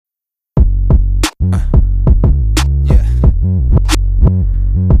Yeah.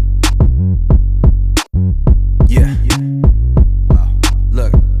 Yeah. Wow.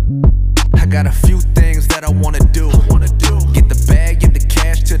 Look, I got a few things that I wanna do. Get the bag, get the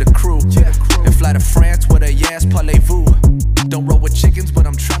cash to the crew. And fly to France with a yes, parlez-vous. Don't roll with chickens, but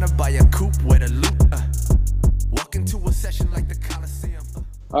I'm trying to buy a coupe with a loop. Walk into a session like the Coliseum.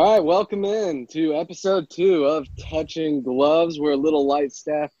 All right, welcome in to episode 2 of Touching Gloves. We're a little light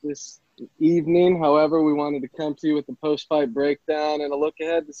staffed this evening. However, we wanted to come to you with a post-fight breakdown and a look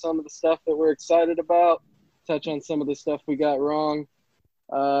ahead to some of the stuff that we're excited about, touch on some of the stuff we got wrong,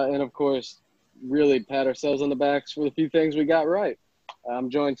 and of course, really pat ourselves on the backs for the few things we got right. I'm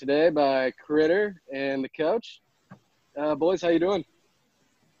joined today by Critter and the coach. Boys, how you doing?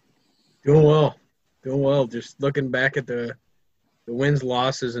 Doing well. Just looking back at the wins,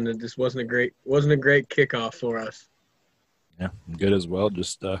 losses, and it just wasn't a great kickoff for us. Yeah, I'm good as well.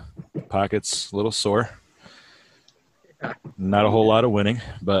 Just pockets a little sore. Yeah. Not a whole lot of winning,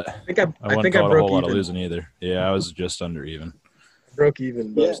 but I wouldn't call it a whole lot of losing either. Yeah, I was just under even. Broke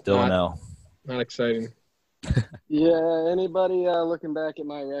even, but Still an L. Not exciting. Yeah, anybody looking back at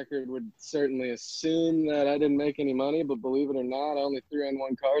my record would certainly assume that I didn't make any money, but believe it or not, I only threw in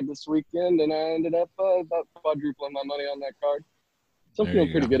one card this weekend, and I ended up about quadrupling my money on that card. So I'm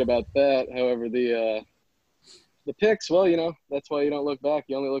feeling pretty good about that. However, the picks, well, that's why you don't look back.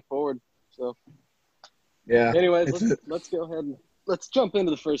 You only look forward. So, yeah. Anyways, let's go ahead and let's jump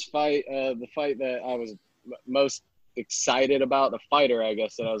into the first fight. The fight that I was most excited about, the fighter, I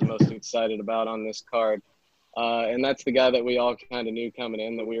guess, that I was most excited about on this card. And that's the guy that we all kind of knew coming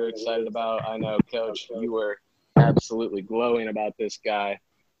in that we were excited about. I know, Coach, you were absolutely glowing about this guy.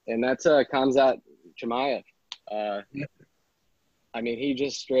 And that's Khamzat Chimaev. I mean, he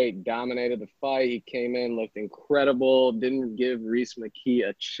just straight dominated the fight. He came in, looked incredible, didn't give Rhys McKee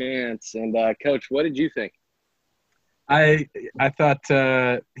a chance. And, Coach, what did you think? I thought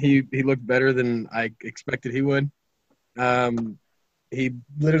he looked better than I expected he would. He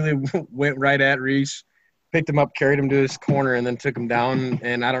literally went right at Rhys, picked him up, carried him to his corner, and then took him down.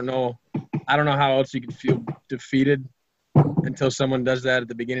 And I don't know how else you could feel defeated until someone does that at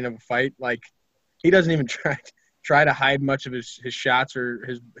the beginning of a fight. Like, he doesn't even try to hide much of his shots or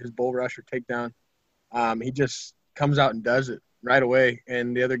his bull rush or takedown. He just comes out and does it right away.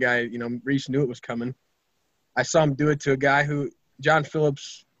 And the other guy, Rhys knew it was coming. I saw him do it to a guy who, John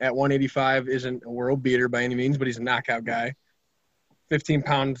Phillips at 185 isn't a world beater by any means, but he's a knockout guy. 15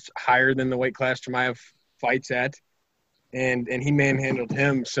 pounds higher than the weight class Chimaev fights at. And he manhandled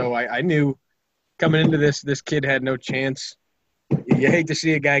him. So I knew coming into this kid had no chance. You hate to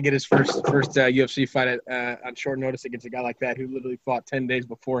see a guy get his first UFC fight on short notice against a guy like that who literally fought 10 days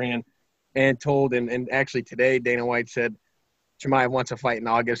beforehand and told and actually today Dana White said Chimaev wants a fight in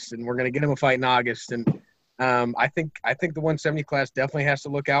August and we're going to get him a fight in August. And I think the 170 class definitely has to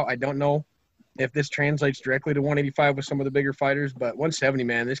look out. I don't know if this translates directly to 185 with some of the bigger fighters, but 170,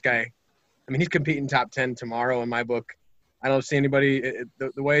 man, this guy, I mean, he's competing top 10 tomorrow in my book. I don't see anybody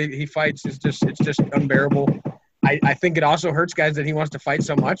the way he fights is just unbearable. I think it also hurts guys that he wants to fight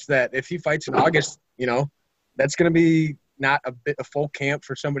so much that if he fights in August, that's going to be not a full camp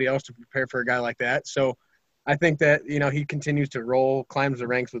for somebody else to prepare for a guy like that. So I think that, he continues to roll, climbs the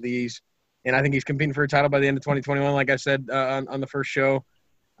ranks with ease. And I think he's competing for a title by the end of 2021. Like I said on the first show,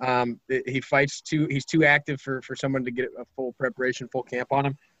 he's too active for someone to get a full preparation, full camp on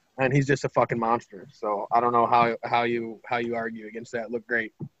him. And he's just a fucking monster. So I don't know how you argue against that. Looked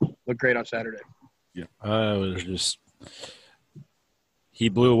great on Saturday. Yeah, he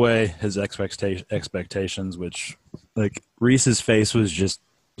blew away his expectations, which, like, Rhys's face was just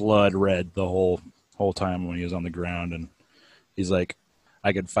blood red the whole time when he was on the ground, and he's like,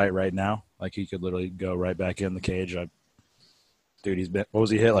 I could fight right now. Like, he could literally go right back in the cage. What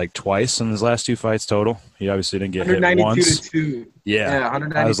was he hit, like, twice in his last 2 fights total? He obviously didn't get hit once. 192 to 2. Yeah,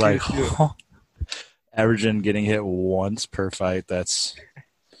 192 I was like, to 2. Averaging getting hit once per fight, that's –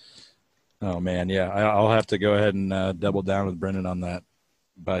 oh, man, yeah. I'll have to go ahead and double down with Brendan on that.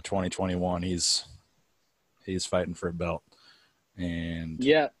 By 2021, he's fighting for a belt. And,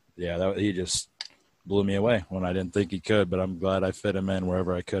 he just blew me away when I didn't think he could, but I'm glad I fit him in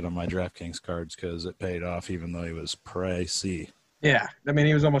wherever I could on my DraftKings cards because it paid off even though he was pricey. Yeah. I mean,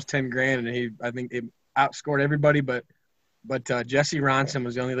 he was almost 10 grand, and I think he outscored everybody, but Jesse Ronson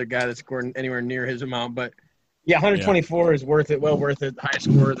was the only other guy that scored anywhere near his amount. But, yeah, 124 is worth it, well worth it,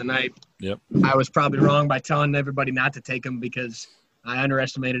 highest score of the night. Yep. I was probably wrong by telling everybody not to take him because I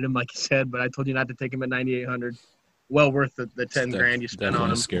underestimated him, like you said, but I told you not to take him at 9,800. Well worth the 10 grand you spent on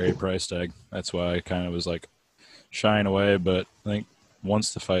him. A scary price tag. That's why I kind of was like shying away, but I think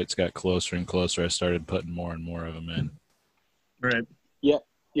once the fights got closer and closer, I started putting more and more of them in. Right.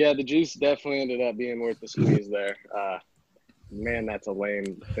 Yeah, the juice definitely ended up being worth the squeeze there. Man, that's a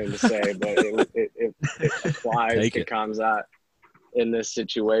lame thing to say, but it applies Take to it. Khamzat in this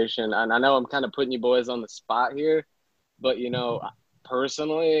situation. And I know I'm kind of putting you boys on the spot here, but,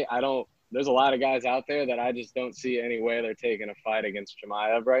 personally, there's a lot of guys out there that I just don't see any way they're taking a fight against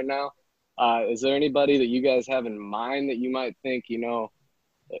Chimaev right now. Is there anybody that you guys have in mind that you might think,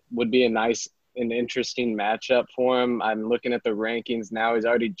 would be an interesting matchup for him? I'm looking at the rankings now. He's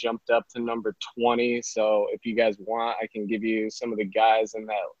already jumped up to number 20. So if you guys want, I can give you some of the guys in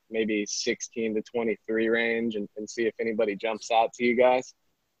that maybe 16 to 23 range and see if anybody jumps out to you guys.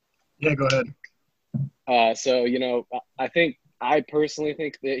 Yeah, go ahead. I personally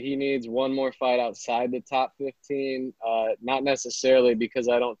think that he needs one more fight outside the top 15. Not necessarily because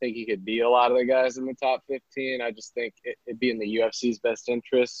I don't think he could beat a lot of the guys in the top 15. I just think it'd be in the UFC's best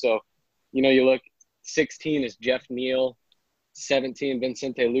interest. So, you look, 16 is Jeff Neal, 17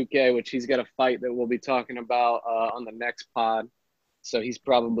 Vicente Luque, which he's got a fight that we'll be talking about on the next pod. So he's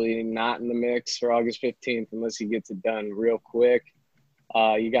probably not in the mix for August 15th unless he gets it done real quick.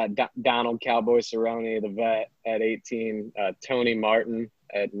 You got Donald Cowboy Cerrone, the vet, at 18. Tony Martin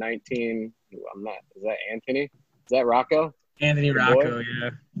at 19. Is that Anthony? Is that Rocco? Anthony Rocco, yeah.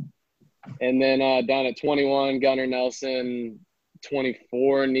 And then down at 21, Gunnar Nelson.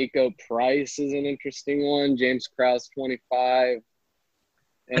 24, Nico Price is an interesting one. James Krause, 25.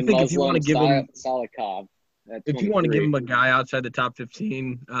 And I think if you want to give him Salikov. If you want to give him a guy outside the top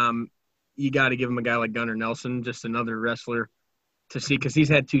 15, you got to give him a guy like Gunnar Nelson, just another wrestler to see, because he's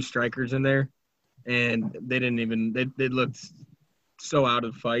had two strikers in there, and they looked so out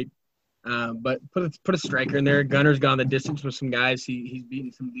of the fight. But put a striker in there. Gunner's gone the distance with some guys. He's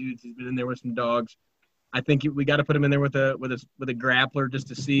beaten some dudes. He's been in there with some dogs. I think we got to put him in there with a grappler just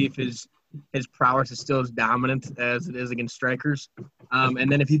to see if his prowess is still as dominant as it is against strikers. And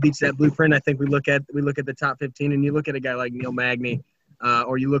then if he beats that blueprint, I think we look at the top 15, and you look at a guy like Neil Magny,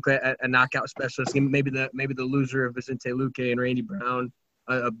 or you look at a knockout specialist, maybe the loser of Vicente Luque and Randy Brown,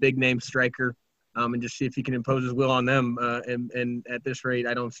 a big name striker, and just see if he can impose his will on them. And at this rate,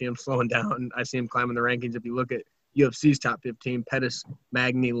 I don't see him slowing down. I see him climbing the rankings. If you look at UFC's top 15, Pettis,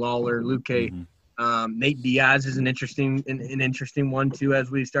 Magny, Lawler, Luque. Mm-hmm. Nate Diaz is an interesting one too, as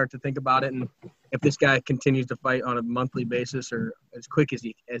we start to think about it. And if this guy continues to fight on a monthly basis or as quick as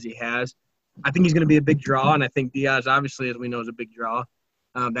he has, I think he's going to be a big draw. And I think Diaz, obviously, as we know, is a big draw.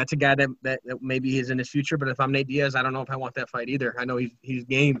 That's a guy that maybe is in his future. But if I'm Nate Diaz, I don't know if I want that fight either. I know he's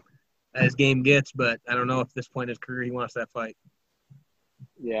game as game gets, but I don't know if at this point in his career he wants that fight.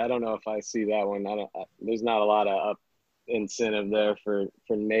 Yeah, I don't know if I see that one. There's not a lot of incentive there for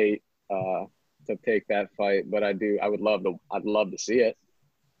Nate to take that fight, but I'd love to see it.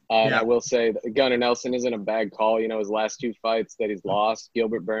 And I will say that Gunnar Nelson isn't a bad call. His last two fights that he's lost,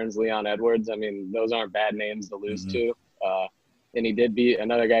 Gilbert Burns, Leon Edwards, I mean, those aren't bad names to lose to. And he did beat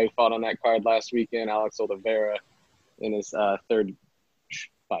another guy who fought on that card last weekend, Alex Oliveira, in his third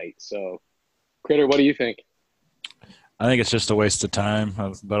fight. So, Critter, what do you think? I think it's just a waste of time,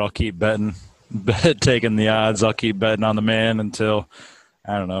 but I'll keep betting, taking the odds. I'll keep betting on the man until –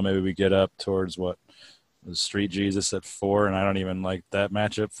 I don't know, maybe we get up towards what was Street Jesus at 4, and I don't even like that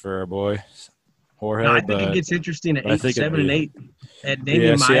matchup for our boy Jorge. No, I think it gets interesting at 8, 7, and 8. At Damian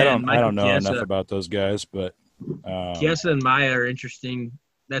yeah, see, Maia I don't know enough about those guys, but Chiesa and Maia are interesting.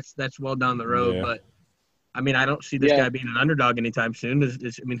 That's well down the road, but I mean, I don't see this guy being an underdog anytime soon.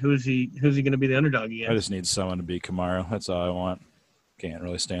 Who's he going to be the underdog again? I just need someone to beat Kamaru. That's all I want. Can't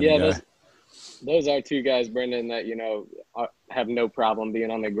really stand the guy. Those are two guys, Brendan, that have no problem being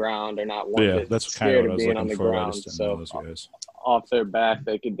on the ground or not one. Yeah, that's kind of what I was looking for. Ground. I just didn't know those guys. Off their back,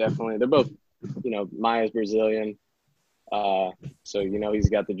 they could definitely. They're both, Maia's Brazilian, so he's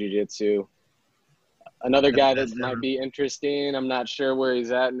got the jiu-jitsu. Another guy that might be interesting. I'm not sure where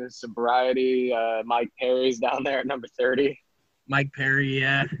he's at in his sobriety. Mike Perry's down there at number 30. Mike Perry,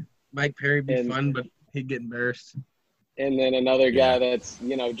 yeah. Mike Perry would be fun, but he'd get embarrassed. And then another guy that's,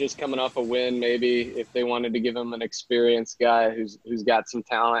 just coming off a win, maybe if they wanted to give him an experienced guy who's got some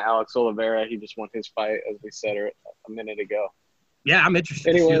talent, Alex Oliveira. He just won his fight, as we said a minute ago. Yeah, I'm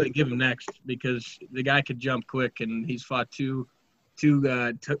interested to see who they give him next, because the guy could jump quick, and he's fought two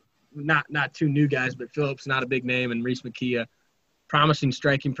not two new guys, but Phillips, not a big name, and Reese McKea, promising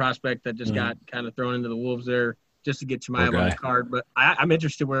striking prospect that just got kind of thrown into the wolves there just to get Chimaev on the card. But I'm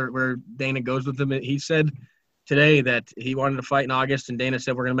interested where Dana goes with him. He said today that he wanted to fight in August, and Dana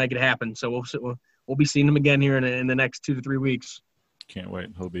said we're going to make it happen. So we'll be seeing him again here in the next 2 to 3 weeks. Can't wait.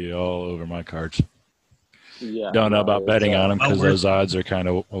 He'll be all over my cards. Yeah, Don't know about betting on him because Well, those odds are kind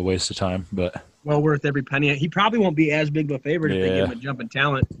of a waste of time. But well worth every penny. He probably won't be as big of a favorite if they give him a jump in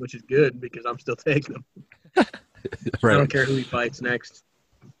talent, which is good because I'm still taking him. I don't care who he fights next.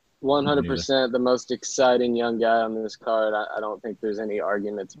 100% the most exciting young guy on this card. I don't think there's any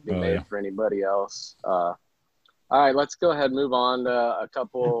argument to be made for anybody else. All right, let's go ahead and move on to a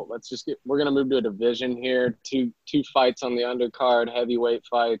couple. We're going to move to a division here. Two fights on the undercard, heavyweight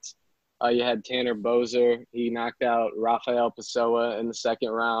fights. You had Tanner Boser. He knocked out Rafael Pessoa in the second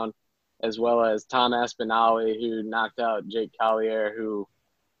round, as well as Tom Aspinall, who knocked out Jake Collier, who,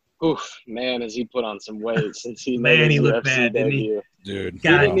 man, has he put on some weight since he made his looked UFC bad, debut. Dude, He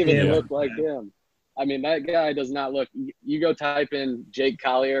didn't even look like him. I mean, that guy does not look – you go type in Jake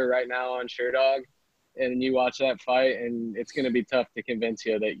Collier right now on SureDog, and you watch that fight, and it's going to be tough to convince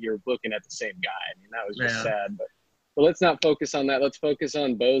you that you're looking at the same guy. I mean, that was just sad. But let's not focus on that. Let's focus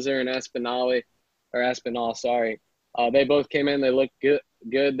on Boser and Aspinall, sorry. They both came in. They looked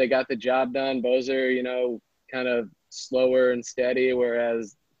good. They got the job done. Boser, kind of slower and steady,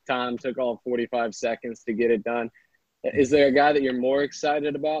 whereas Tom took all 45 seconds to get it done. Is there a guy that you're more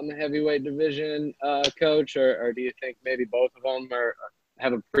excited about in the heavyweight division, Coach, or do you think maybe both of them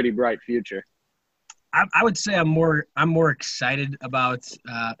have a pretty bright future? I would say I'm more excited about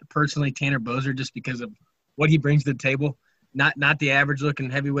personally Tanner Boser just because of what he brings to the table. Not the average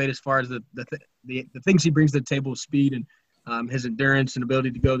looking heavyweight as far as the things he brings to the table, speed and his endurance and ability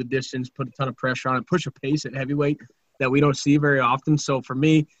to go the distance, put a ton of pressure on and push a pace at heavyweight that we don't see very often. So for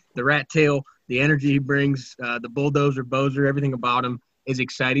me, the rat tail, the energy he brings, the bulldozer, Boser, everything about him is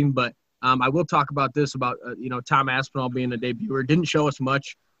exciting. But I will talk about this about Tom Aspinall being a debuter. Didn't show us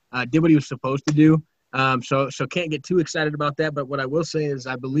much. Did what he was supposed to do. So can't get too excited about that. But what I will say is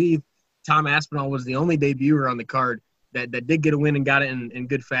I believe Tom Aspinall was the only debuter on the card that did get a win and got it in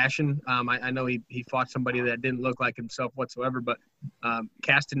good fashion. I know he fought somebody that didn't look like himself whatsoever, but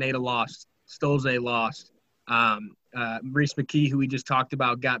Castaneda lost, Stolze lost, Maurice McKee, who we just talked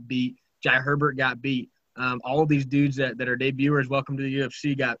about, got beat. Jai Herbert got beat. All of these dudes that are debuters, welcome to the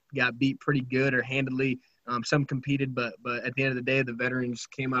UFC, got beat pretty good or handedly. Some competed, but at the end of the day, the veterans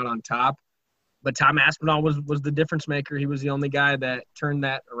came out on top. But Tom Aspinall was the difference maker. He was the only guy that turned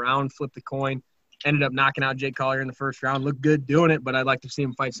that around, flipped the coin, ended up knocking out Jake Collier in the first round. Looked good doing it, but I'd like to see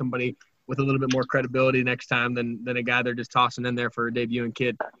him fight somebody with a little bit more credibility next time than a guy they're just tossing in there for a debuting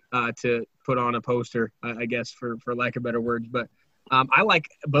kid to put on a poster, I guess, for lack of better words. But I like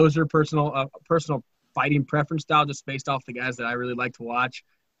Boser personal fighting preference style just based off the guys that I really like to watch.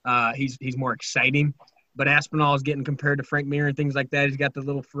 He's more exciting. But Aspinall is getting compared to Frank Mir and things like that. He's got the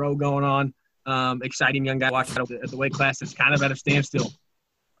little throw going on. Exciting young guy watching at the weight class that's kind of at a standstill.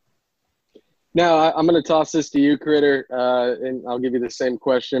 Now, I'm going to toss this to you, Critter, and I'll give you the same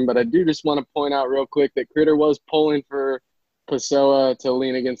question. But I do just want to point out real quick that Critter was pulling for Pessoa to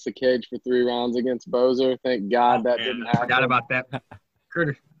lean against the cage for 3 rounds against Boser. Thank God that didn't happen. I forgot about that.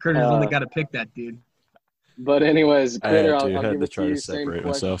 Critter's only got to pick that dude. But anyways, Critter, I'll give it to you. Same question.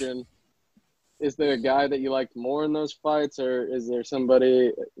 Myself. Is there a guy that you liked more in those fights, or is there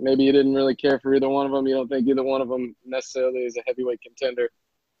somebody maybe you didn't really care for either one of them? You don't think either one of them necessarily is a heavyweight contender?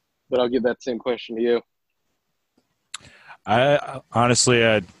 But I'll give that same question to you. I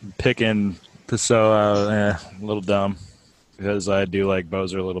honestly, picking Pessoa a little dumb because I do like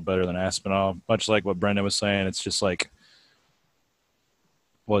Boser a little better than Aspinall. Much like what Brendan was saying, it's just like,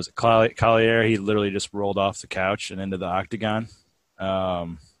 was it Collier? He literally just rolled off the couch and into the octagon.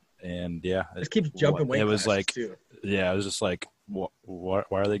 And yeah, just keeps jumping weight. It was like, too. Yeah, it was just like, why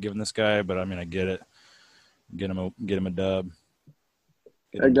are they giving this guy? But I mean, I get it. Get him a dub.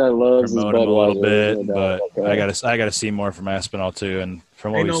 That guy loves his promote him a little bit, no but okay. I gotta see more from Aspinall too, and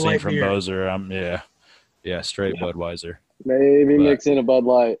from what we've seen from Boser, straight Budweiser. Maybe mix in a Bud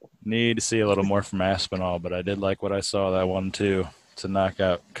Light. Need to see a little more from Aspinall, but I did like what I saw that one too. To knock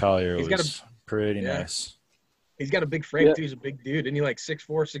out Collier was pretty nice. He's got a big frame too. He's a big dude. Isn't he like 6'4",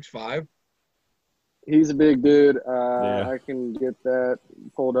 6'5"? He's a big dude. I can get that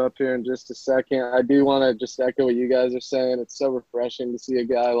pulled up here in just a second. I do want to just echo what you guys are saying. It's so refreshing to see a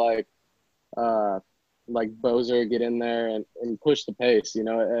guy like Boser get in there and push the pace.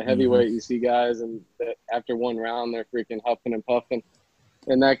 At heavyweight, you see guys and after one round they're freaking huffing and puffing.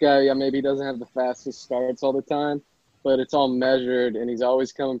 And that guy, maybe he doesn't have the fastest starts all the time, but it's all measured, and he's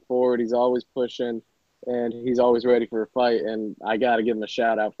always coming forward. He's always pushing. And he's always ready for a fight, and I got to give him a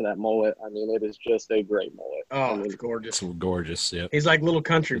shout-out for that mullet. I mean, it is just a great mullet. Oh, it's gorgeous. It's gorgeous, yeah. He's like little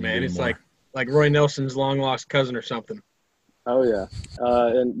country, man. It's like Roy Nelson's long-lost cousin or something. Oh, yeah.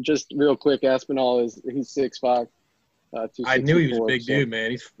 And just real quick, Aspinall, he's 6'5", I knew he was a big dude,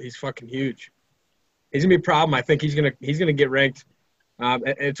 man. He's fucking huge. He's gonna be a problem. I think he's gonna get ranked.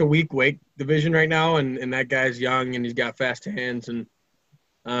 It's a weak weight division right now, and that guy's young and he's got fast hands and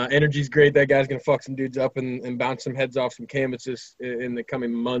energy's great. That guy's gonna fuck some dudes up and bounce some heads off some canvases in the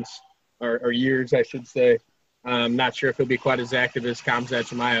coming months or years, I should say. I'm not sure if he'll be quite as active as Khamzat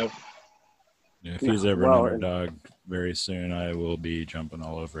Chimaev. Yeah, if he's ever an underdog very soon, I will be jumping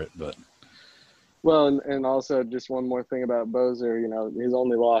all over it. But and also just one more thing about Boser, his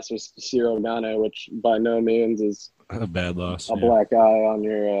only loss was Ciro Gane, which by no means is a bad loss. A black eye on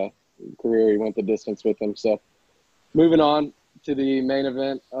your career. He went the distance with him. So moving on to the main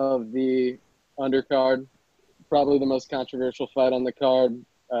event of the undercard, probably the most controversial fight on the card.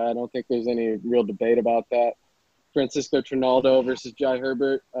 I don't think there's any real debate about that. Francisco Trinaldo versus Jai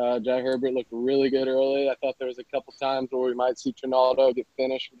Herbert. Jai Herbert looked really good early. I thought there was a couple times where we might see Trinaldo get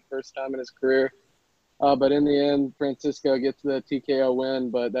finished for the first time in his career. But in the end, Francisco gets the TKO win.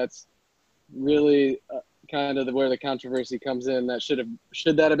 But that's really kind of where the controversy comes in.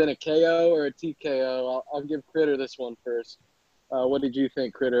 Should that have been a KO or a TKO? I'll give Critter this one first. What did you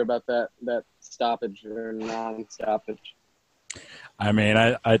think, Critter, about that stoppage or non-stoppage? I mean,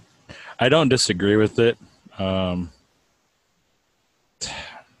 I don't disagree with it.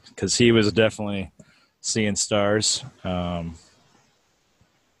 Because he was definitely seeing stars. Yeah,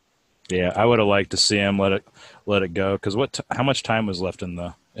 I would have liked to see him let it go. Because how much time was left in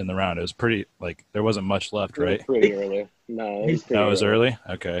the round? It was pretty there wasn't much left, right? Pretty early. No, it was early.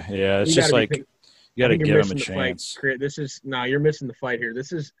 Okay, yeah, it's just you got to give him a chance. You're missing the fight here.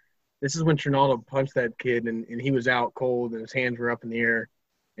 This is when Trinaldo punched that kid and he was out cold and his hands were up in the air,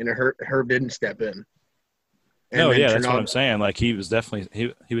 and Herb didn't step in. No, yeah, that's what I'm saying. He was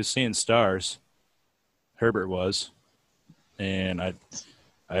definitely he was seeing stars. Herbert was, and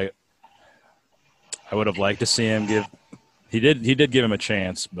I would have liked to see him give. He did give him a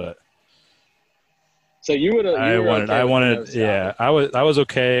chance, but. So you would have. I wanted. Yeah, I was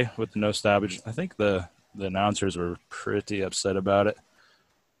okay with the no stoppage. I think the announcers were pretty upset about it.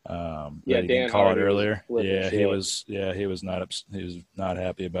 Yeah, he Dan didn't call Hardy it earlier. Yeah, he was. Yeah, he was not. He was not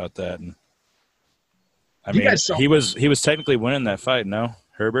happy about that, and. I mean, he was technically winning that fight, no,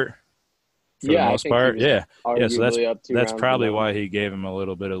 Herbert? For the most part, yeah. So that's probably why he gave him a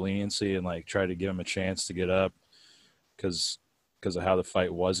little bit of leniency and tried to give him a chance to get up, because of how the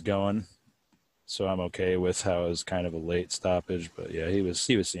fight was going. So I'm okay with how it was kind of a late stoppage, but yeah, he was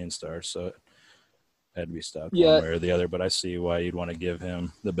seeing stars, so it had to be stopped one way or the other. But I see why you'd want to give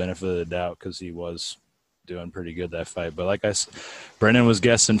him the benefit of the doubt, because he was doing pretty good that fight. But Brennan was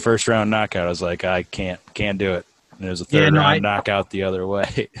guessing first round knockout. I was like, I can't do it. And it was a third round knockout the other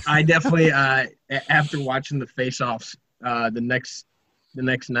way. I definitely after watching the face-offs the next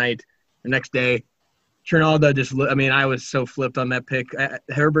day, Trinaldo just I was so flipped on that pick.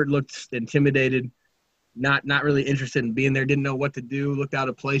 Herbert looked intimidated, not really interested in being there, didn't know what to do, looked out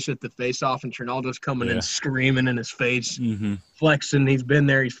of place at the face-off, and Trinaldo's coming in screaming in his face, flexing. He's been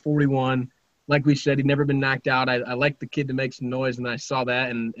there. He's 41. Like we said, he'd never been knocked out. I like the kid to make some noise, and I saw that,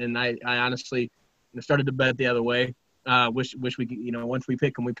 and I honestly started to bet the other way. Wish we could, once we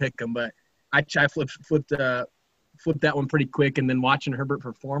pick him, we pick him. But I flipped that one pretty quick, and then watching Herbert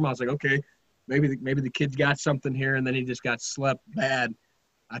perform, I was like, okay, maybe the kid's got something here, and then he just got slept bad.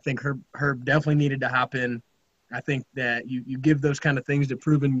 I think Herb definitely needed to hop in. I think that you give those kind of things to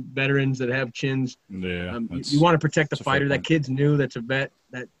proven veterans that have chins. Yeah, you want to protect the fighter. That kid's new. That's a vet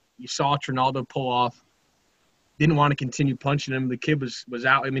that you saw Trinaldo pull off. Didn't want to continue punching him. The kid was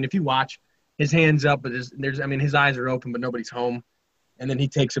out. I mean, if you watch, his hands up, but his eyes are open, but nobody's home. And then he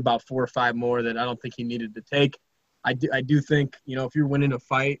takes about 4 or 5 more that I don't think he needed to take. I do think, if you're winning a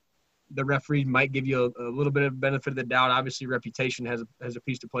fight, the referee might give you a little bit of benefit of the doubt. Obviously, reputation has a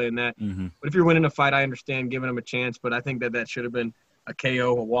piece to play in that. Mm-hmm. But if you're winning a fight, I understand giving him a chance. But I think that should have been a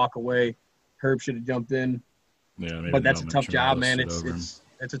KO, a walk away. Herb should have jumped in. Yeah, but that's a tough job, man.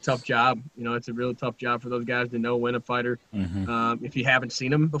 It's a tough job. It's a real tough job for those guys to know when a fighter. Mm-hmm. If you haven't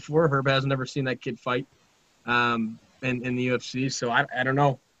seen him before, Herb has never seen that kid fight in the UFC. So I don't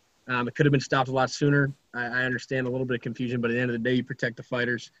know. It could have been stopped a lot sooner. I understand a little bit of confusion, but at the end of the day, you protect the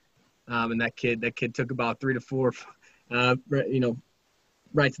fighters. And that kid took about 3 to 4,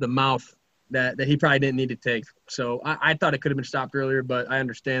 right to the mouth that he probably didn't need to take. So I thought it could have been stopped earlier, but I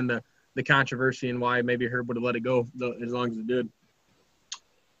understand the controversy and why maybe Herb would have let it go as long as it did.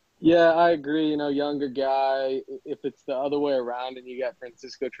 Yeah, I agree. Younger guy. If it's the other way around and you got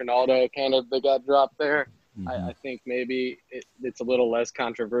Francisco Trinaldo kind of that got dropped there, Mm-hmm. I think maybe it's a little less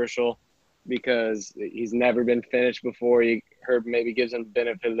controversial because he's never been finished before. Herb maybe gives him the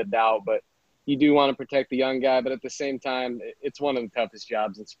benefit of the doubt, but you do want to protect the young guy. But at the same time, it's one of the toughest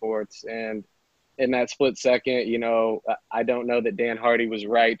jobs in sports. And in that split second, I don't know that Dan Hardy was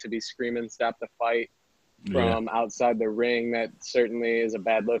right to be screaming "stop the fight" from outside the ring. That certainly is a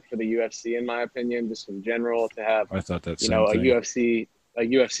bad look for the UFC, in my opinion, just in general, to have I thought that a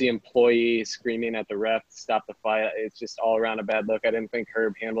UFC employee screaming at the ref to stop the fight. It's just all around a bad look. I didn't think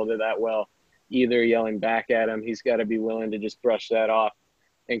Herb handled it that well either, yelling back at him. He's got to be willing to just brush that off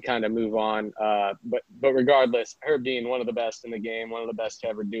and kind of move on. But regardless, Herb Dean, one of the best in the game, one of the best to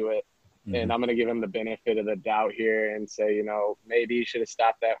ever do it. Mm-hmm. And I'm going to give him the benefit of the doubt here and say, maybe he should have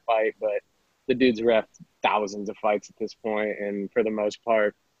stopped that fight, but the dude's ref thousands of fights at this point, and for the most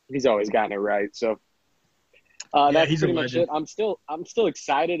part, he's always gotten it right. So that's pretty much it. I'm still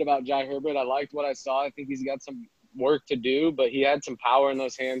excited about Jai Herbert. I liked what I saw. I think he's got some work to do, but he had some power in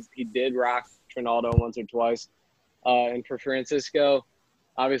those hands. He did rock Trinaldo once or twice. And for Francisco,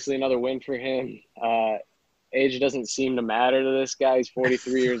 obviously another win for him. Age doesn't seem to matter to this guy. He's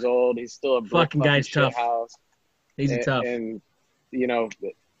 43 years old. He's still a fucking guy's tough. House. He's tough. And,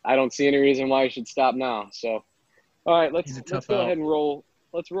 I don't see any reason why he should stop now. So, all right, let's go ahead and roll.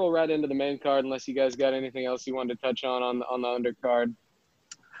 Let's roll right into the main card, unless you guys got anything else you wanted to touch on the undercard.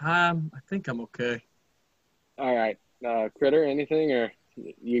 I think I'm okay. All right, Critter, anything, or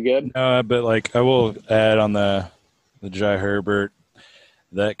you good? No, but I will add on the Jai Herbert,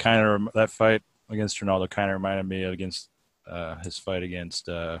 that fight against Ronaldo kind of reminded me against his fight against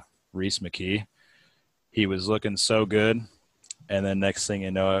Reese McKee. He was looking so good, and then next thing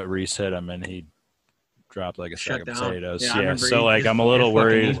you know, Reese hit him, and he dropped like a sack of potatoes. Yeah, so I'm a little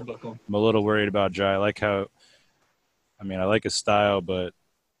worried. I'm a little worried about Jai. I like his style, but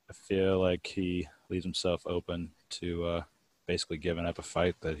I feel like he leaves himself open to basically giving up a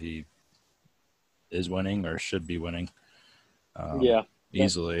fight that he is winning or should be winning.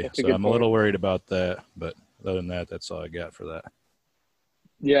 Easily. So I'm a little worried about that, but other than that, that's all I got for that.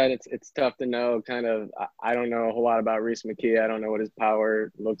 Yeah, it's tough to know. Kind of, I don't know a whole lot about Reese McKee. I don't know what his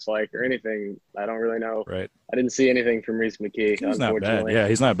power looks like or anything. I don't really know. Right. I didn't see anything from Reese McKee. He's not bad. Yeah,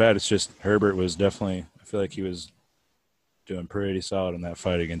 he's not bad. It's just Herbert was definitely. I feel like he was doing pretty solid in that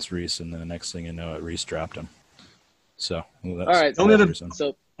fight against Reese, and then the next thing you know, Reese dropped him. So all right. Only other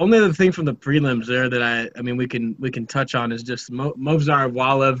thing from the prelims there that we can touch on is just Movsar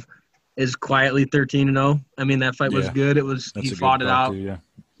Walev is quietly 13-0. I mean, that fight was good. He fought it out.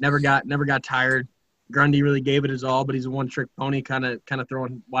 Never got tired. Grundy really gave it his all, but he's a one-trick pony, kind of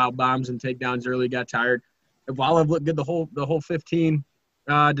throwing wild bombs and takedowns early. Got tired. Walev looked good the whole 15.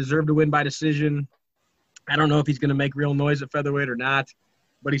 Deserved to win by decision. I don't know if he's going to make real noise at featherweight or not,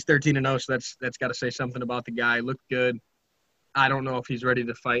 but he's 13-0, so that's got to say something about the guy. Looked good. I don't know if he's ready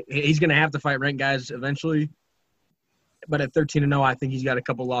to fight. He's going to have to fight ranked guys eventually, but at 13-0, I think he's got a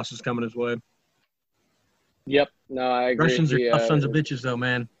couple losses coming his way. Yep. No, I agree. Russians are tough sons of bitches, though,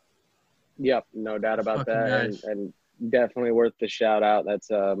 man. Yep, no doubt about that, and definitely worth the shout out.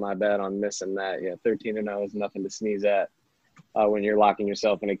 That's my bad on missing that. Yeah, 13-0 is nothing to sneeze at when you're locking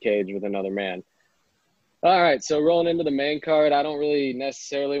yourself in a cage with another man. All right, so rolling into the main card, I don't really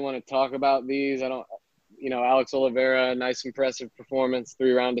necessarily want to talk about these. Alex Oliveira, nice impressive performance,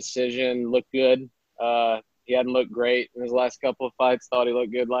 3-round decision, looked good. He hadn't looked great in his last couple of fights. Thought he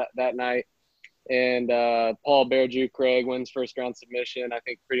looked good that night. And Paul Bear Jew Craig wins first round submission. I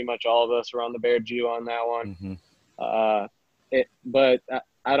think pretty much all of us were on the Bear Jew on that one. Mm-hmm. But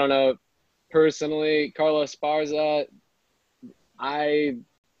I don't know. Personally, Carlos Esparza, I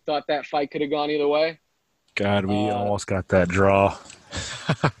thought that fight could have gone either way. God, we almost got that draw.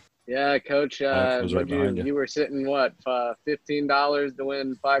 Yeah, Coach, you were sitting, $15 to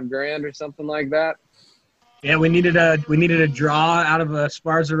win $5,000 or something like that? Yeah, we needed a draw out of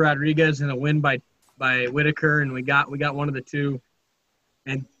Esparza Rodriguez and a win by Whitaker, and we got one of the two.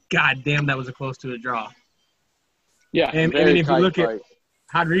 And god damn, that was close to a draw. Yeah, and if you look at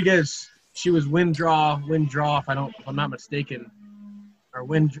Rodriguez, she was win draw if I'm not mistaken, or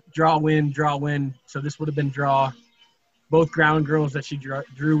win draw win. So this would have been draw. Both ground girls that she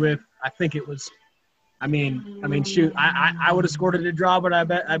drew with, I think it was. I mean, shoot, I would have scored it a draw, but I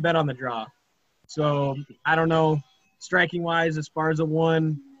bet on the draw. So I don't know. Striking wise, Esparza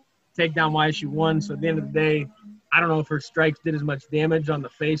won. Takedown wise, she won. So at the end of the day, I don't know if her strikes did as much damage on the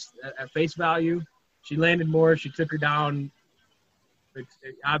face at face value. She landed more. She took her down.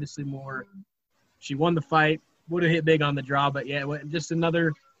 Obviously more. She won the fight. Would have hit big on the draw, but yeah, just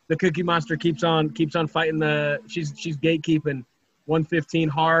another. The Cookie Monster keeps on fighting she's gatekeeping 115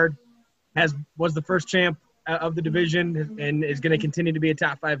 hard. Was the first champ of the division and is going to continue to be a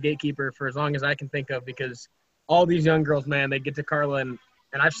top 5 gatekeeper for as long as I can think of, because all these young girls, man, they get to Carla and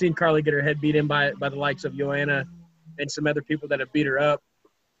I've seen Carla get her head beat in by the likes of Joanna and some other people that have beat her up.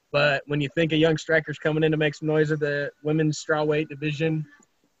 But when you think a young striker's coming in to make some noise at the women's strawweight division,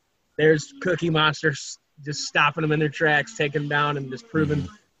 there's Cookie Monsters just stopping them in their tracks, taking them down, and just proving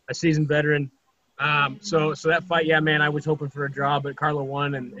a seasoned veteran. So that fight, yeah, man, I was hoping for a draw, but Carlo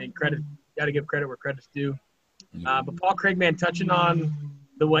won, and credit, got to give credit where credit's due. But Paul Craig, man, touching on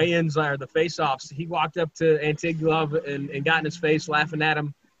the weigh-ins or the face-offs, he walked up to Antigulov and got in his face, laughing at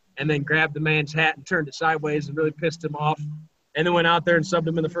him, and then grabbed the man's hat and turned it sideways and really pissed him off, and then went out there and subbed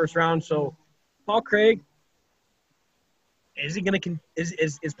him in the first round. So Paul Craig, is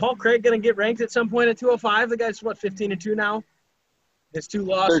Paul Craig going to get ranked at some point at 205? The guy's, 15-2 now? His 2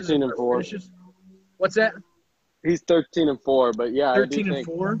 losses. 13-4. What's that? He's 13-4, but yeah,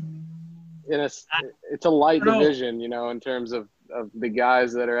 13-4. It's a light division, in terms of the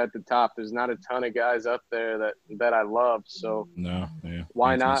guys that are at the top. There's not a ton of guys up there that I love. So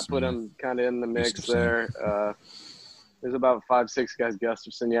why not put him kind of in the mix there? There's about 5-6 guys.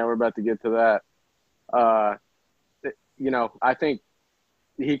 Gustafsson, yeah, we're about to get to that. I think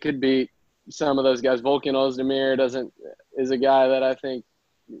he could beat some of those guys. Volkan Ozdemir is a guy that I think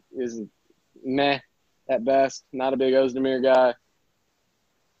is meh at best. Not a big Ozdemir guy.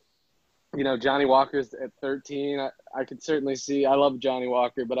 Johnny Walker's at 13. I could certainly see – I love Johnny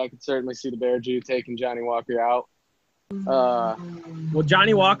Walker, but I could certainly see the Bear Jew taking Johnny Walker out. Well,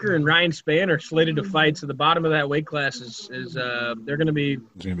 Johnny Walker and Ryan Spann are slated to fight, so the bottom of that weight class is they're going to be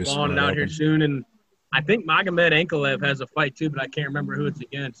balling it out here soon. And I think Magomed Ankalaev has a fight too, but I can't remember who it's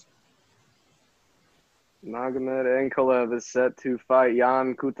against. Magomed Ankalaev is set to fight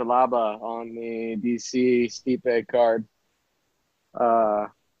Jan Kutalaba on the DC Stipe card.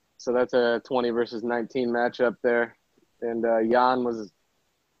 So that's a 20 versus 19 matchup there. And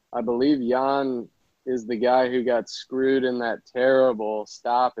I believe Jan is the guy who got screwed in that terrible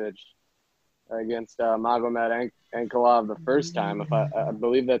stoppage against Magomed Ankalaev the first time. I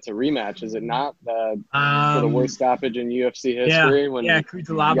believe that's a rematch, is it not? For the worst stoppage in UFC history when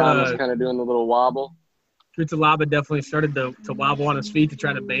Kutalaba, Jan was kind of doing the little wobble. Kutalaba definitely started to wobble on his feet to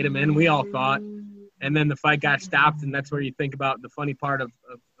try to bait him in, we all thought. And then the fight got stopped, and that's where you think about the funny part of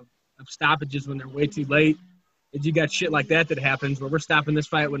stoppages when they're way too late. Is you got shit like that happens where we're stopping this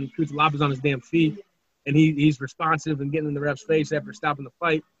fight when Kutalaba's on his damn feet, and he's responsive and getting in the ref's face after stopping the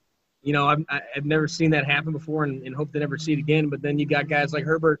fight. I've never seen that happen before and hope to never see it again. But then you got guys like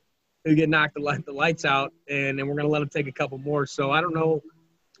Herbert who get knocked the lights out, and we're going to let him take a couple more. So I don't know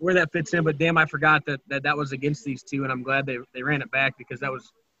where that fits in, but damn, I forgot that was against these two, and I'm glad they ran it back because that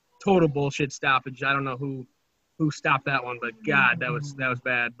was total bullshit stoppage. I don't know who stopped that one, but God, that was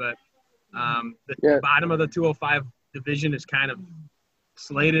bad. But the bottom of the 205 division is kind of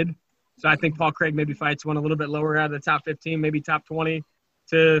slated. So I think Paul Craig maybe fights one a little bit lower out of the top 15, maybe top 20,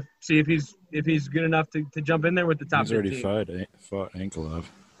 to see if he's good enough to jump in there with the top 15. He's already fought Ankalaev,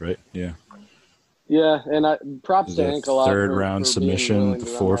 right? Yeah. Yeah, and props to Ankalaev. Third round submission,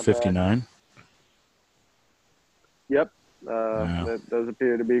 459. Yep, that does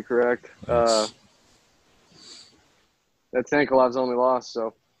appear to be correct. That's Ankalaev's only loss,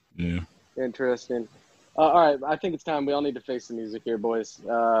 so yeah. Interesting. All right, I think it's time. We all need to face the music here, boys.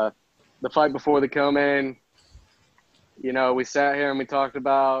 The fight before the co-main, we sat here and we talked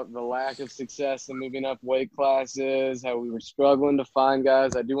about the lack of success in moving up weight classes, how we were struggling to find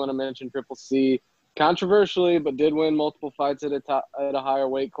guys. I do want to mention Triple C, controversially, but did win multiple fights at a higher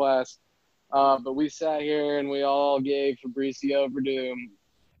weight class. But we sat here and we all gave Fabricio Verdum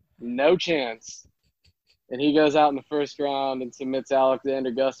no chance. And he goes out in the first round and submits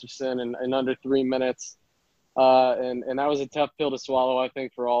Alexander Gustafsson in under 3 minutes. And that was a tough pill to swallow, I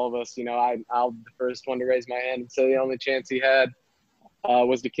think, for all of us. I'll be the first one to raise my hand and say the only chance he had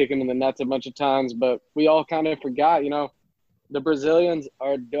was to kick him in the nuts a bunch of times. But we all kind of forgot, the Brazilians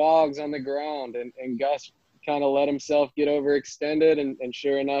are dogs on the ground. And Gus kind of let himself get overextended. And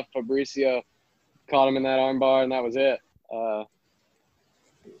sure enough, Fabricio caught him in that armbar, and that was it.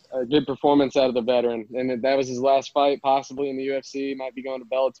 A good performance out of the veteran. And that was his last fight, possibly in the UFC. He might be going to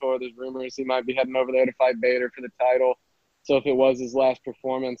Bellator. There's rumors he might be heading over there to fight Bader for the title. So if it was his last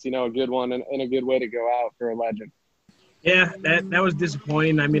performance, a good one and a good way to go out for a legend. Yeah, that was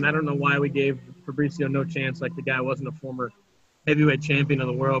disappointing. I mean, I don't know why we gave Fabricio no chance, like the guy wasn't a former heavyweight champion of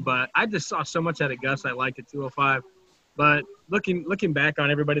the world. But I just saw so much out of Gus I liked at 205. But looking back on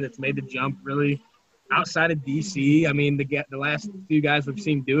everybody that's made the jump, really, outside of DC, I mean, the last few guys we've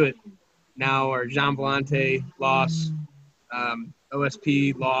seen do it now are Jean Vellante, loss,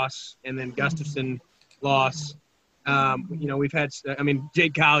 OSP, loss, and then Gustafsson, loss. We've had,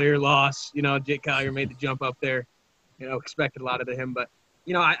 Jake Collier, loss. Jake Collier made the jump up there. Expected a lot of him. But,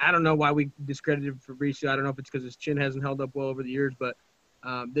 I don't know why we discredited Fabricio. I don't know if it's because his chin hasn't held up well over the years. But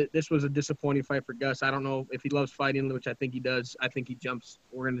This was a disappointing fight for Gus. I don't know if he loves fighting, which I think he does. I think he jumps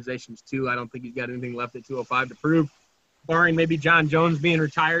organizations too. I don't think he's got anything left at 205 to prove, barring maybe John Jones being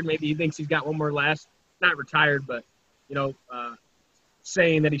retired. Maybe he thinks he's got one more last. Not retired, but,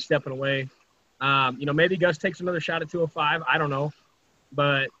 saying that he's stepping away. Maybe Gus takes another shot at 205. I don't know.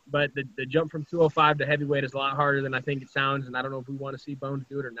 But the jump from 205 to heavyweight is a lot harder than I think it sounds, and I don't know if we want to see Bones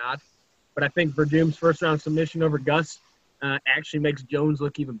do it or not. But I think Verdum's first-round submission over Gus actually makes Jones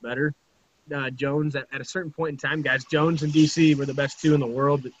look even better. Jones, at a certain point in time, guys, Jones and DC were the best two in the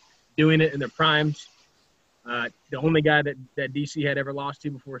world doing it in their primes. The only guy that DC had ever lost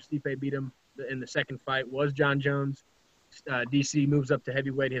to before Stipe beat him in the second fight was John Jones. DC moves up to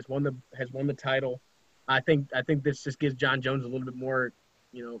heavyweight, has won the title. I think this just gives John Jones a little bit more,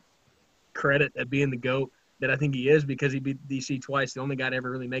 credit at being the GOAT that I think he is, because he beat DC twice. The only guy to ever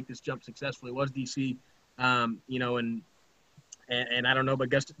really make this jump successfully was DC. And I don't know, but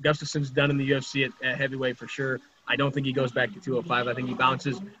Gustafsson's done in the UFC at heavyweight for sure. I don't think he goes back to 205. I think he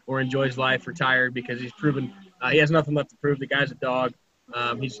bounces or enjoys life, retired, because he's proven he has nothing left to prove. The guy's a dog.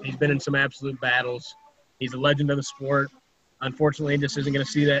 He's been in some absolute battles. He's a legend of the sport. Unfortunately, he just isn't going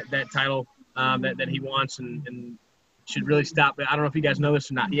to see that title that he wants, and should really stop. But I don't know if you guys know this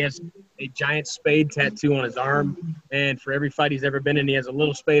or not. He has a giant spade tattoo on his arm, and for every fight he's ever been in, he has a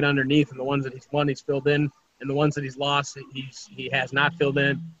little spade underneath, and the ones that he's won, he's filled in, and the ones that he's lost, he has not filled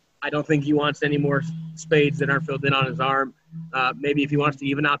in. I don't think he wants any more spades that aren't filled in on his arm. Maybe if he wants to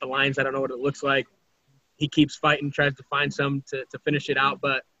even out the lines, I don't know what it looks like. He keeps fighting, tries to find some to finish it out.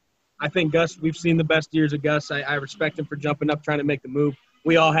 But I think Gus, we've seen the best years of Gus. I respect him for jumping up, trying to make the move.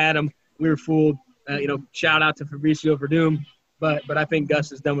 We all had him. We were fooled. Shout out to Fabricio Verdum. But I think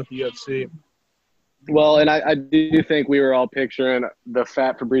Gus is done with the UFC. Well, and I do think we were all picturing the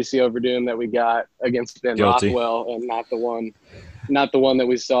fat Fabricio Verdum that we got against Ben Guilty. Rothwell, and not the one that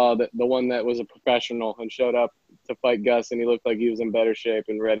we saw, the one that was a professional and showed up to fight Gus, and he looked like he was in better shape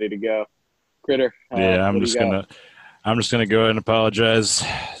and ready to go. Critter. Yeah, I'm just gonna go ahead and apologize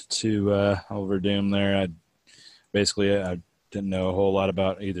to Oliver Doom there. I didn't know a whole lot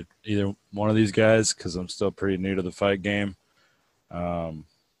about either one of these guys because I'm still pretty new to the fight game.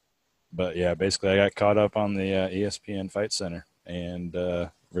 But yeah, basically I got caught up on the ESPN Fight Center, and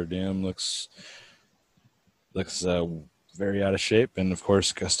Verdum looks very out of shape, and of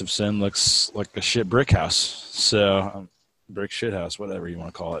course Gustafsson looks like a shit brick house. So brick shit house, whatever you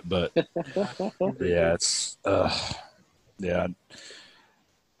want to call it. But yeah, it's yeah.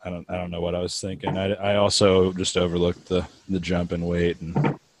 I don't know what I was thinking. I also just overlooked the jump in weight,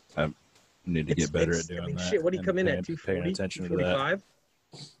 and I need to get better at doing that. Shit, what did he come in at? 240, paying attention to that.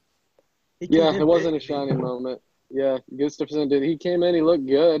 Yeah, it wasn't a shining moment. Yeah, Gustafsson did. He came in, he looked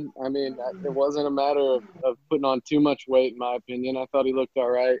good. I mean, it wasn't a matter of putting on too much weight, in my opinion. I thought he looked all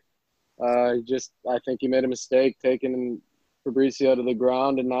right. I think he made a mistake taking Fabricio to the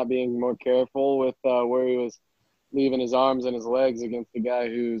ground and not being more careful with where he was leaving his arms and his legs against the guy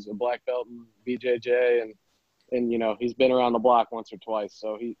who's a black belt in BJJ, and he's been around the block once or twice.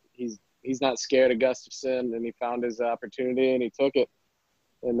 So he's not scared of Gustafsson, and he found his opportunity and he took it.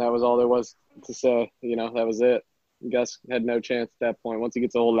 And that was all there was to say. That was it. Gus had no chance at that point. Once he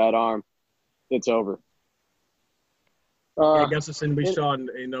gets a hold of that arm, it's over. Gustafsson, we saw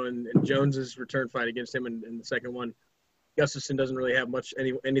in Jones's return fight against him in the second one, Gustafsson doesn't really have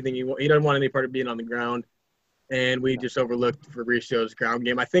anything he doesn't want any part of being on the ground, and we just overlooked Fabricio's ground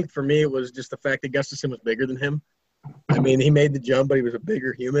game. I think for me it was just the fact that Gustafsson was bigger than him. I mean, he made the jump, but he was a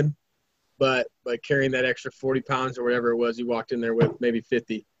bigger human. But carrying that extra 40 pounds or whatever it was, he walked in there with maybe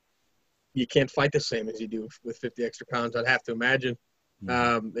 50. You can't fight the same as you do with 50 extra pounds, I'd have to imagine.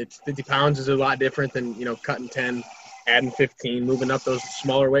 It's 50 pounds is a lot different than, cutting 10, adding 15, moving up those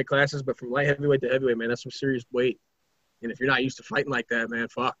smaller weight classes. But from light heavyweight to heavyweight, man, that's some serious weight. And if you're not used to fighting like that, man,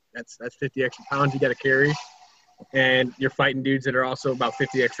 fuck, that's 50 extra pounds you got to carry. And you're fighting dudes that are also about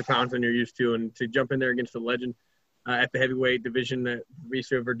 50 extra pounds than you're used to. And to jump in there against a legend at the heavyweight division that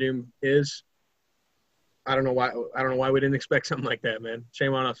Fabricio Verdum is, I don't know why we didn't expect something like that, man.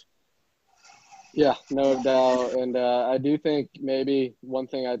 Shame on us. Yeah, no doubt. And I do think maybe one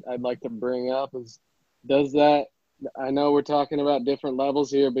thing I'd like to bring up is, does that – I know we're talking about different levels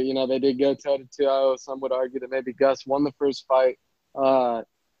here, but, they did go toe-to-toe. Some would argue that maybe Gus won the first fight.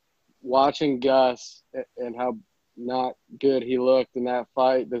 Watching Gus and how not good he looked in that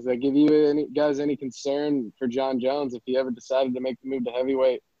fight, does that give you any concern for John Jones if he ever decided to make the move to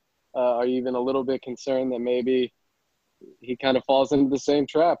heavyweight? Are you even a little bit concerned that maybe he kind of falls into the same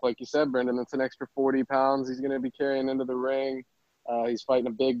trap? Like you said, Brendan, it's an extra 40 pounds he's going to be carrying into the ring. He's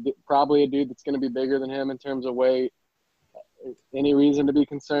fighting probably a dude that's going to be bigger than him in terms of weight. any reason to be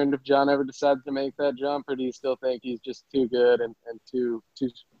concerned if John ever decides to make that jump, or do you still think he's just too good and too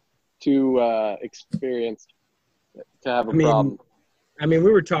experienced to have a problem? I mean,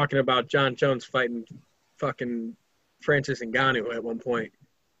 we were talking about John Jones fighting fucking Francis Ngannou at one point.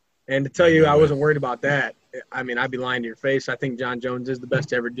 And to tell you I wasn't worried about that, I mean, I'd be lying to your face. I think John Jones is the best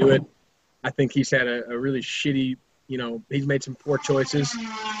to ever do it. I think he's had a really shitty, he's made some poor choices,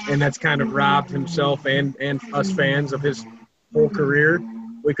 and that's kind of robbed himself and us fans of his whole career.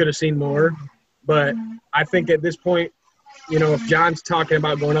 We could have seen more. But I think at this point, if John's talking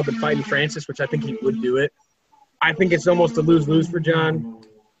about going up and fighting Francis, which I think he would do it, I think it's almost a lose-lose for John.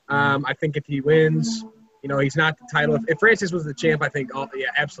 I think if he wins, he's not the title. If Francis was the champ, I think, yeah,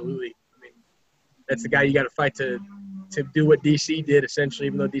 absolutely. I mean, that's the guy you got to fight to do what DC did, essentially,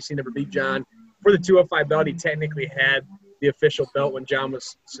 even though DC never beat John. For the 205 belt, he technically had the official belt when John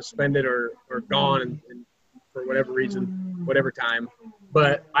was suspended or gone and for whatever reason, whatever time.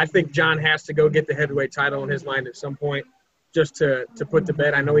 But I think John has to go get the heavyweight title in his mind at some point just to put to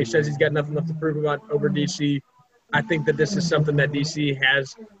bed. I know he says he's got nothing left to prove over DC. I think that this is something that DC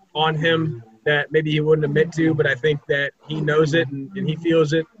has on him that maybe he wouldn't admit to, but I think that he knows it and he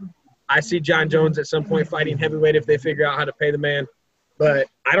feels it. I see John Jones at some point fighting heavyweight if they figure out how to pay the man. But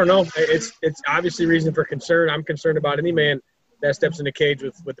I don't know. It's obviously reason for concern. I'm concerned about any man that steps in the cage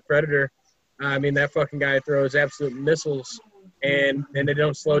with the Predator. I mean, that fucking guy throws absolute missiles, and they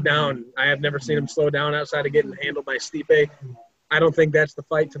don't slow down. I have never seen him slow down outside of getting handled by Stipe. I don't think that's the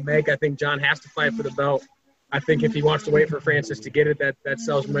fight to make. I think John has to fight for the belt. I think if he wants to wait for Francis to get it, that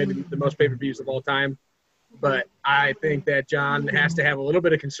sells maybe the most pay-per-views of all time. But I think that John has to have a little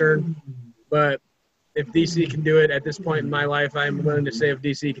bit of concern. But if DC can do it at this point in my life, I'm willing to say if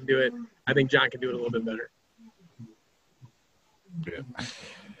DC can do it, I think John can do it a little bit better. Yeah.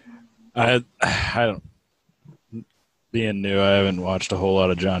 I don't. Being new, I haven't watched a whole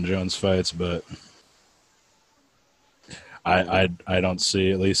lot of John Jones fights, but I don't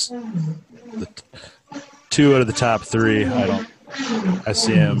see at least the two out of the top three. I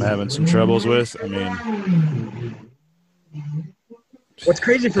see him having some troubles with. I mean, what's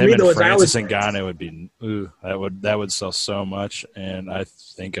crazy for me though is Francis and Ngannou would be that would sell so much, and I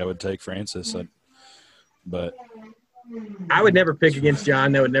think I would take Francis, but I would never pick against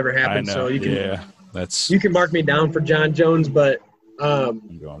John. That would never happen. I know, so you can mark me down for John Jones, but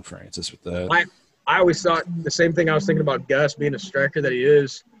I'm going Francis with that. I always thought the same thing. I was thinking about Gus being a striker that he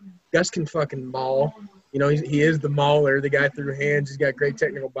is. Gus can fucking maul. He is the mauler, the guy through hands. He's got great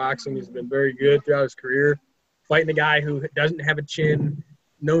technical boxing. He's been very good throughout his career. Fighting a guy who doesn't have a chin,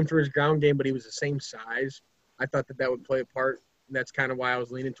 known for his ground game, but he was the same size. I thought that would play a part. And that's kind of why I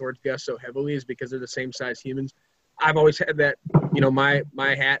was leaning towards Gus so heavily, is because they're the same size humans. I've always had that,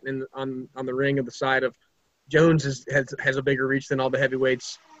 my hat on the ring of the side of Jones has a bigger reach than all the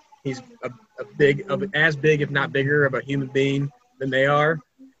heavyweights. He's as big, if not bigger, of a human being than they are.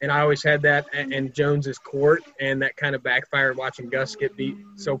 And I always had that in Jones's court, and that kind of backfired watching Gus get beat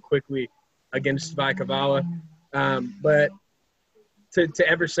so quickly against Vi Kavala. But to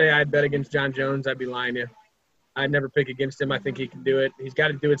ever say I'd bet against John Jones, I'd be lying to you. I'd never pick against him. I think he can do it. He's got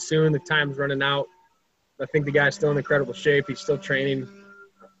to do it soon. The time's running out. I think the guy's still in incredible shape. He's still training,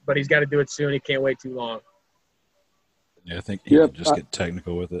 but he's got to do it soon. He can't wait too long. Yeah, I think he could just get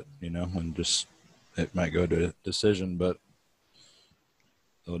technical with it, and just it might go to a decision, but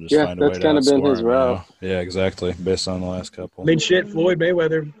they'll just find a way to outscore him. Yeah, that's kind of been his route. Yeah, exactly, based on the last couple. I mean, Floyd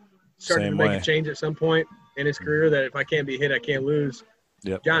Mayweather started to make a change at some point in his career that if I can't be hit, I can't lose.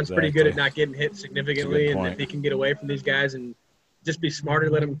 Yep, John's pretty good at not getting hit significantly, and if he can get away from these guys and just be smarter,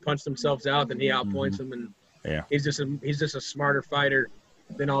 let them punch themselves out, then he outpoints them, and he's just a smarter fighter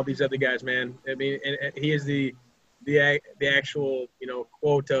than all these other guys, man. I mean, and he is the actual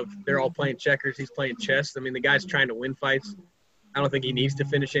quote of they're all playing checkers, he's playing chess. I mean, the guy's trying to win fights. I don't think he needs to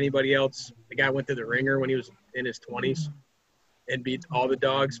finish anybody else. The guy went through the ringer when he was in his 20s and beat all the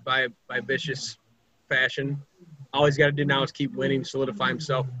dogs by vicious fashion. All he's got to do now is keep winning, solidify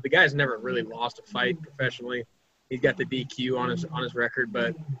himself. The guy's never really lost a fight professionally. He's got the DQ on his record,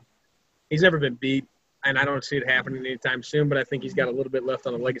 but he's never been beat, and I don't see it happening anytime soon, but I think he's got a little bit left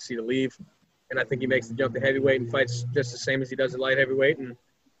on a legacy to leave, and I think he makes the jump to heavyweight and fights just the same as he does at light heavyweight, and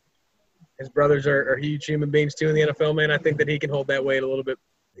his brothers are huge human beings too in the NFL, man. I think that he can hold that weight a little bit.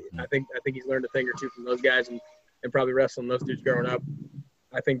 I think he's learned a thing or two from those guys and probably wrestling those dudes growing up.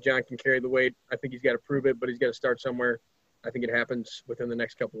 I think John can carry the weight. I think he's got to prove it, but he's got to start somewhere. I think it happens within the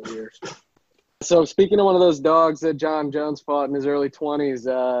next couple of years. So speaking of one of those dogs that John Jones fought in his early 20s,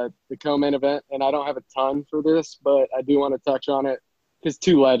 the co-main event, and I don't have a ton for this, but I do want to touch on it because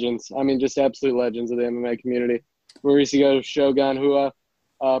two legends. I mean, just absolute legends of the MMA community. Mauricio Shogun Hua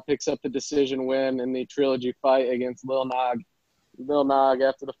picks up the decision win in the trilogy fight against Lil Nog. Lil Nog,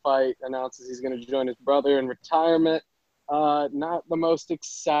 after the fight, announces he's going to join his brother in retirement. Not the most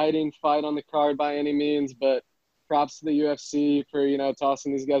exciting fight on the card by any means, but props to the UFC for,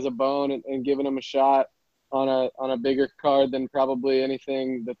 tossing these guys a bone and giving them a shot on a bigger card than probably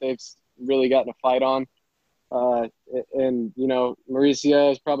anything that they've really gotten a fight on.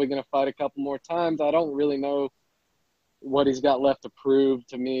 Mauricio is probably going to fight a couple more times. I don't really know what he's got left to prove.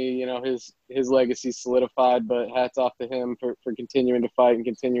 To me, his legacy's solidified, but hats off to him for continuing to fight and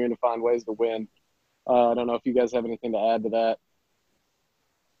continuing to find ways to win. I don't know if you guys have anything to add to that.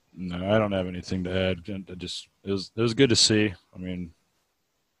 No, I don't have anything to add. It was good to see. I mean,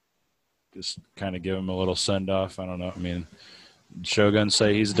 just kind of give him a little send off. I don't know. I mean, did Shogun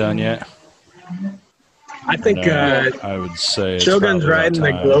say he's done yet? I think I would say Shogun's riding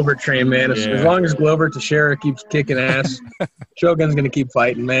the Glover train, man. Yeah. As long as Glover Teixeira keeps kicking ass, Shogun's going to keep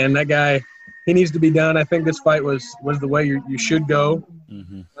fighting, man. That guy, he needs to be done. I think this fight was the way you should go,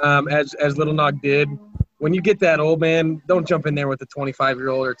 as Little Nog did. When you get that old, man, don't jump in there with a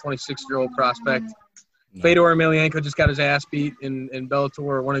 25-year-old or 26-year-old prospect. No. Fedor Emelianenko just got his ass beat in Bellator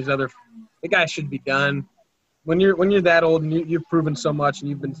or one of these other – the guy should be done. When you're that old and you've proven so much and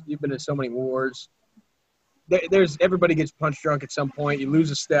you've been in so many wars – everybody gets punch drunk at some point. You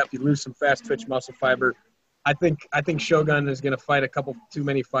lose a step, you lose some fast twitch muscle fiber. I think Shogun is going to fight a couple too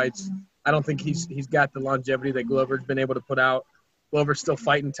many fights. I don't think he's got the longevity that Glover's been able to put out. Glover's still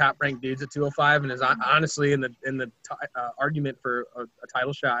fighting top ranked dudes at 205 and is honestly in the argument for a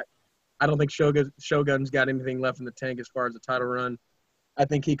title shot. I don't think Shogun's got anything left in the tank as far as a title run. I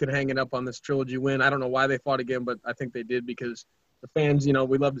think he could hang it up on this trilogy win. I don't know why they fought again, but I think they did because the fans,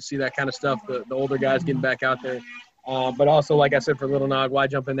 we love to see that kind of stuff, the older guys getting back out there. But also, like I said, for Little Nog, why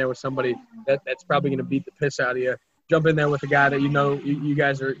jump in there with somebody that's probably going to beat the piss out of you? Jump in there with a guy that you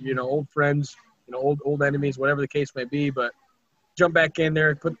guys are, old friends, old enemies, whatever the case may be. But jump back in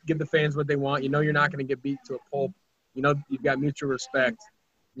there, give the fans what they want. You're not going to get beat to a pulp. You've got mutual respect.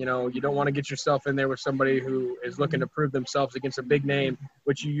 You don't want to get yourself in there with somebody who is looking to prove themselves against a big name,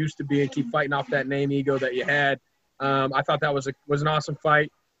 which you used to be, and keep fighting off that name ego that you had. I thought that was an awesome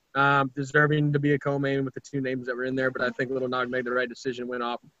fight, deserving to be a co-main with the two names that were in there. But I think Little Nog made the right decision, went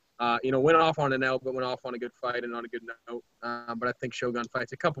off on an L, but went off on a good fight and on a good note. But I think Shogun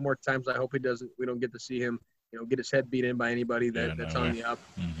fights a couple more times. I hope he doesn't. We don't get to see him, get his head beat in by anybody that's on the up.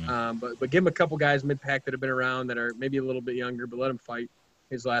 But give him a couple guys mid-pack that have been around that are maybe a little bit younger, but let him fight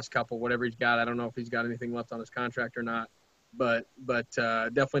his last couple, whatever he's got. I don't know if he's got anything left on his contract or not. But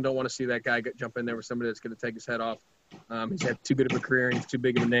definitely don't want to see that guy jump in there with somebody that's going to take his head off. He's had too good of a career and he's too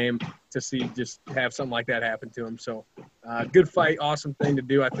big of a name to see just have something like that happen to him. So good fight, awesome thing to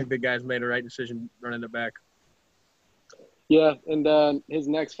do. I think the guy's made the right decision running it back. Yeah, and his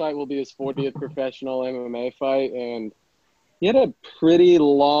next fight will be his 40th professional MMA fight. And he had a pretty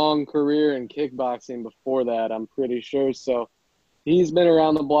long career in kickboxing before that, I'm pretty sure. So he's been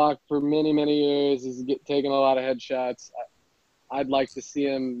around the block for many, many years. He's taken a lot of headshots. I'd like to see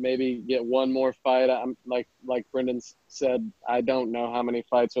him maybe get one more fight. I'm like Brendan said, I don't know how many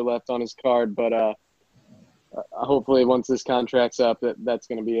fights are left on his card, but hopefully once this contract's up, that's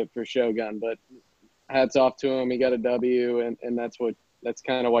going to be it for Shogun. But hats off to him. He got a W, and that's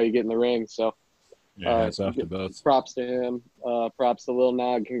kind of why you get in the ring. So yeah, hats off to both. Props to him. Props to Lil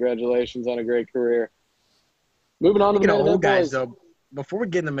Nog. Congratulations on a great career. Moving on to the old guys, though. Before we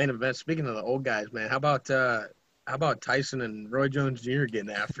get in the main event, speaking of the old guys, man, how about Tyson and Roy Jones Jr. getting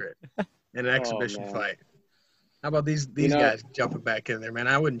after it in an exhibition fight? How about these guys jumping back in there, man?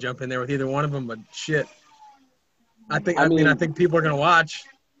 I wouldn't jump in there with either one of them, but shit. I think people are going to watch.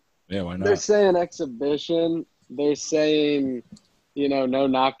 Yeah, why not? They're saying exhibition. They're saying, no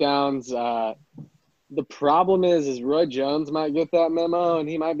knockdowns. The problem is Roy Jones might get that memo, and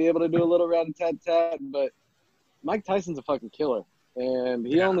he might be able to do a little rat-a-tat-tat, but Mike Tyson's a fucking killer. And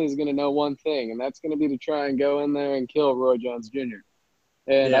he only is going to know one thing, and that's going to be to try and go in there and kill Roy Jones Jr.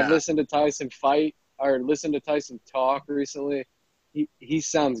 And I've listened to Tyson talk recently. He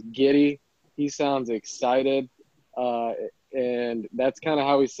sounds giddy. He sounds excited. And that's kind of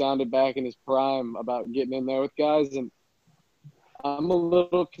how he sounded back in his prime about getting in there with guys. And I'm a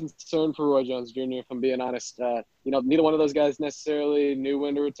little concerned for Roy Jones Jr., if I'm being honest. Neither one of those guys necessarily knew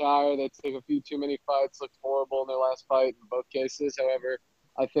when to retire. They took a few too many fights, looked horrible in their last fight in both cases. However,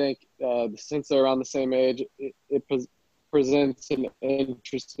 I think since they're around the same age, it presents an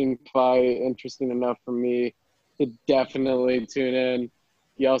interesting fight, interesting enough for me to definitely tune in.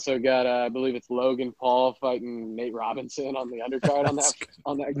 You also got, I believe it's Logan Paul fighting Nate Robinson on the undercard on that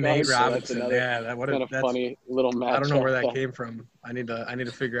card. Nate So that's Robinson, another yeah, kind of funny little match. I don't know where that came from. I need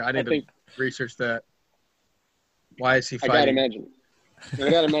to think research that. Why is he I fighting? I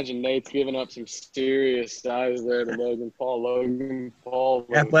gotta imagine Nate's giving up some serious size there to Logan Paul. Logan Paul,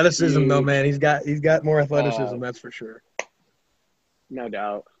 Athleticism, though, huge. man. He's got more athleticism, that's for sure. No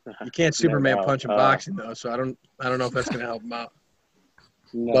doubt. You can't Superman doubt. punch in boxing, though, so I don't know if that's going to help him out.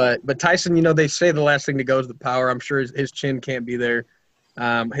 No. But Tyson, you know, they say the last thing to go is the power. I'm sure his chin can't be there.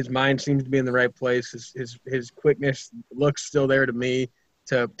 His mind seems to be in the right place. His quickness looks still there to me.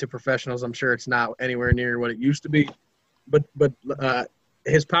 To professionals, I'm sure it's not anywhere near what it used to be. But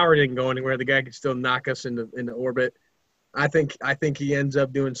his power didn't go anywhere. The guy could still knock us into orbit. I think he ends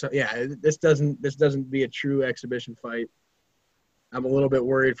up doing so. Yeah, this doesn't be a true exhibition fight. I'm a little bit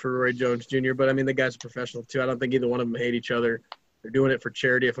worried for Roy Jones Jr., but I mean the guy's a professional too. I don't think either one of them hate each other. They're doing it for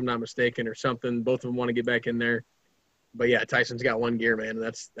charity, if I'm not mistaken, or something. Both of them want to get back in there. But yeah, Tyson's got one gear, man, and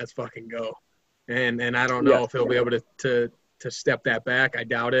that's fucking go. And I don't know if he'll be able to step that back. I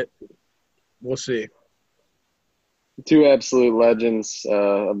doubt it. We'll see. Two absolute legends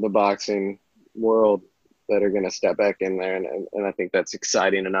of the boxing world that are going to step back in there, and I think that's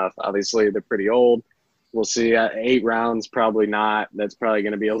exciting enough. Obviously, they're pretty old. We'll see. 8 rounds, probably not. That's probably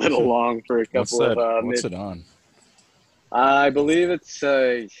going to be a little long for a couple of What's it on? I believe it's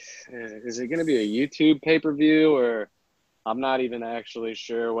is it going to be a YouTube pay-per-view, or I'm not even actually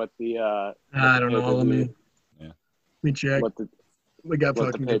sure what the I don't know. Let me check. We got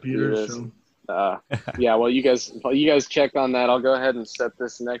what fucking the pay-per-view computers. is. So. Yeah, well, you guys check on that. I'll go ahead and set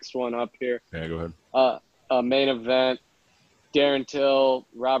this next one up here. Yeah, go ahead. Main event: Darren Till,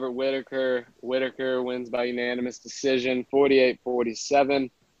 Robert Whitaker. Whitaker wins by unanimous decision,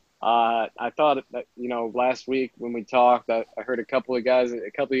 48-47. I thought that, you know, last week when we talked, I heard a couple of you guys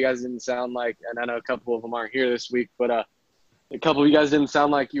didn't sound like, and I know a couple of them aren't here this week, but a couple of you guys didn't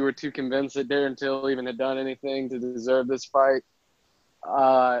sound like you were too convinced that Darren Till even had done anything to deserve this fight.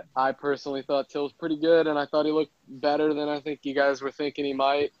 I personally thought Till was pretty good, and I thought he looked better than I think you guys were thinking he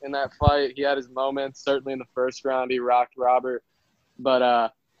might in that fight. He had his moments. Certainly in the first round, he rocked Robert,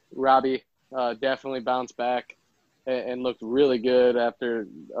 but Robbie definitely bounced back and looked really good after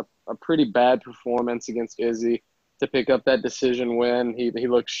a pretty bad performance against Izzy to pick up that decision win. He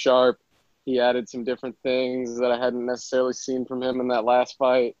looked sharp. He added some different things that I hadn't necessarily seen from him in that last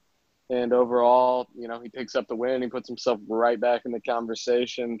fight. And overall, you know, he picks up the win. He puts himself right back in the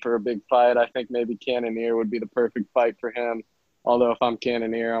conversation for a big fight. I think maybe Cannonier would be the perfect fight for him. Although if I'm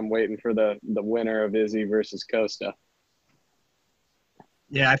Cannonier, I'm waiting for the winner of Izzy versus Costa.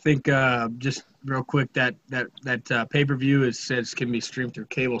 Yeah, I think just real quick that pay-per-view says can be streamed through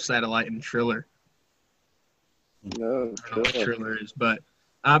cable, satellite, and Triller. No, I don't know what Triller is, but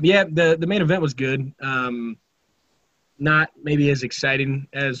yeah, the main event was good. Not maybe as exciting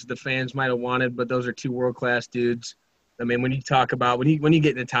as the fans might have wanted, but those are two world-class dudes. I mean, when you talk about when you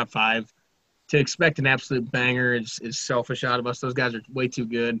get in the top 5, to expect an absolute banger is selfish out of us. Those guys are way too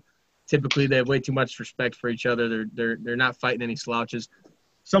good. Typically, they have way too much respect for each other. They're not fighting any slouches.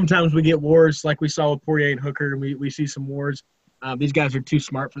 Sometimes we get wars like we saw with Poirier and Hooker, and we see some wars. These guys are too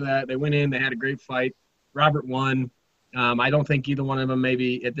smart for that. They went in, they had a great fight. Robert won. I don't think either one of them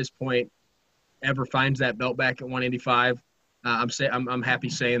maybe at this point ever finds that belt back at 185. I'm happy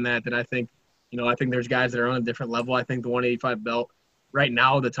saying that I think, you know, I think there's guys that are on a different level. I think the 185 belt right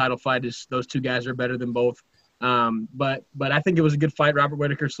now, the title fight is those two guys are better than both. But I think it was a good fight. Robert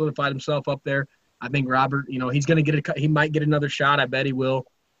Whitaker solidified himself up there. I think Robert, you know, he might get another shot. I bet he will.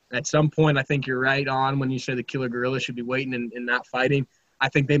 At some point, I think you're right on when you say the Killer Gorilla should be waiting and not fighting. I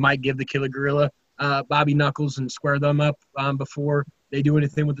think they might give the Killer Gorilla Bobby Knuckles and square them up before they do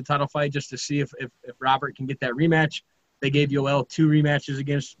anything with the title fight, just to see if Robert can get that rematch. They gave Yoel 2 rematches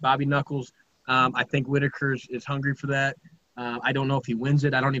against Bobby Knuckles. I think Whitaker is hungry for that. I don't know if he wins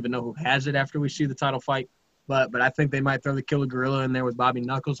it. I don't even know who has it after we see the title fight. But I think they might throw the Killer Gorilla in there with Bobby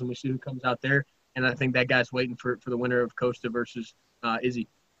Knuckles, and we see who comes out there. And I think that guy's waiting for the winner of Costa versus Izzy.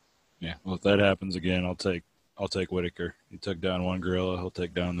 Yeah, well, if that happens again, I'll take Whitaker. He took down one gorilla, he'll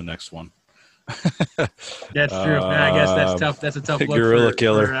take down the next one. That's true. I guess that's tough. That's a tough look gorilla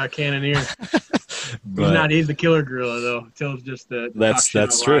killer for Cannonier. He's the Killer Gorilla though. Till's just the that's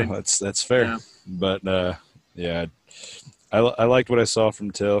true. line. That's fair. Yeah. But yeah, I liked what I saw from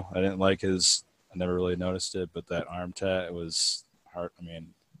Till. I didn't like his. I never really noticed it, but that arm tat, it was hard. I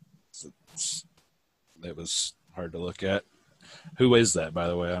mean, it was hard to look at. Who is that, by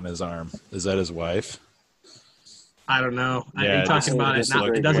the way, on his arm? Is that his wife? I don't know. I've Yeah, been it talking just- about it it. just It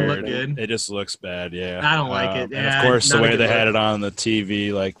looked doesn't weird. look good. It just looks bad, yeah. I don't like it. And Yeah, of course, the not a way good they look. had it on the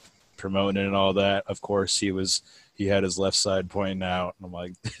TV, like promoting it and all that. Of course, he had his left side pointing out, and I'm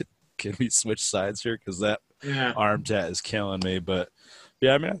like, can we switch sides here? Because that Yeah. arm tat is killing me. But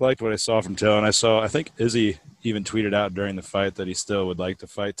yeah, I mean, I liked what I saw from Till, and I think Izzy even tweeted out during the fight that he still would like to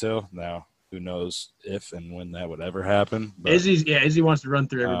fight Till. Now, who knows if and when that would ever happen? But, Izzy wants to run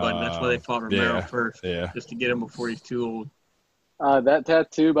through everybody. That's why they fought Romero yeah, first, yeah. just to get him before he's too old. That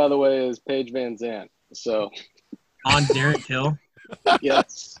tattoo, by the way, is Paige Van Zandt. So, On Darren Till?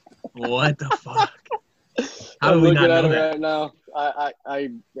 yes. What the fuck? How do I'm we looking not at know it that? right now.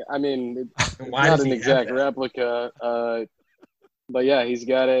 I mean, it's Why not does an he have exact that? replica. But yeah, he's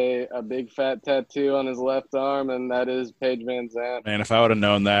got a big fat tattoo on his left arm, and that is Paige Van Zandt. Man, if I would have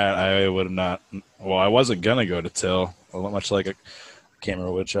known that, I would have not. Well, I wasn't gonna go to Till. Much like I can't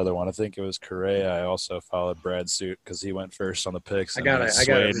remember which other one. I think it was Correa. I also followed Brad's suit because he went first on the picks. And it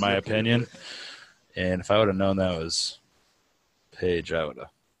swayed my opinion. And if I would have known that was Paige, I would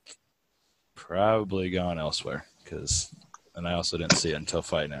have probably gone elsewhere. And I also didn't see it until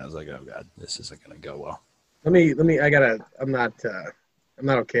fighting. I was like, oh god, this isn't gonna go well. I'm not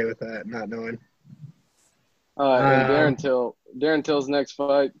okay with that, not knowing. And Darren Till's next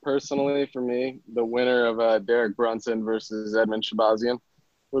fight, personally, for me, the winner of Derek Brunson versus Edmund Shabazian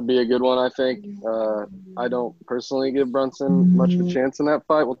would be a good one, I think. I don't personally give Brunson much of a chance in that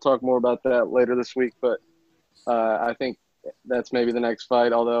fight. We'll talk more about that later this week, but I think that's maybe the next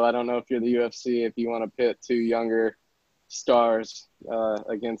fight, although I don't know if you're the UFC, if you want to pit two younger stars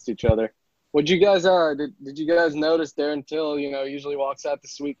against each other. Would you guys did you guys notice Darren Till, usually walks out to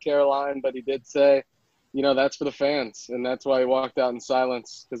Sweet Caroline, but he did say, that's for the fans, and that's why he walked out in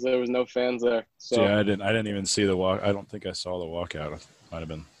silence, because there was no fans there. So yeah, I didn't even see the walk. I don't think I saw the walkout. I might have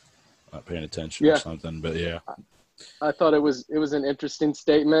been not paying attention or something, but yeah. I thought it was an interesting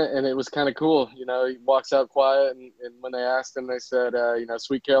statement, and it was kind of cool. He walks out quiet, and when they asked him, they said,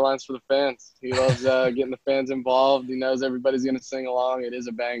 Sweet Caroline's for the fans. He loves getting the fans involved. He knows everybody's going to sing along. It is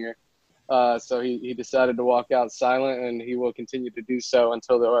a banger. So he decided to walk out silent, and he will continue to do so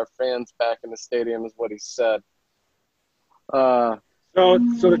until there are fans back in the stadium, is what he said. So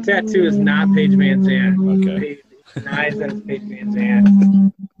the tattoo is not Paige Van Zandt. Okay. He denies that it's Paige Van Zandt.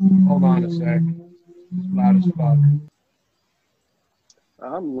 Hold on a sec. It's loud as fuck.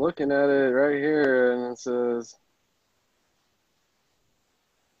 I'm looking at it right here, and it says,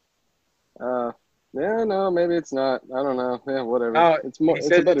 yeah, no, maybe it's not. I don't know. Yeah, whatever. Oh, it's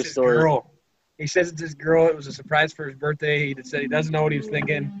a better his story. Girl. He says it's his girl. It was a surprise for his birthday. He said he doesn't know what he was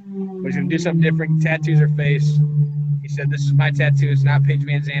thinking, but he's going to do something different. Tattoos her face. He said, this is my tattoo. It's not Paige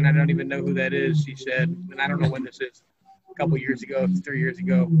Van Zandt. I don't even know who that is, he said. And I don't know when this is. A couple years ago, 3 years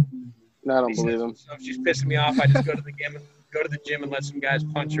ago. No, I don't believe him. So if she's pissing me off, I just go to the gym and let some guys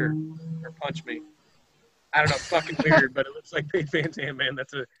punch her or punch me. I don't know, fucking weird, but it looks like Paige Van Zandt, man.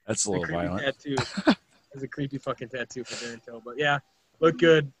 That's a little creepy violent. tattoo. That's a creepy fucking tattoo for Darren Till. But yeah, look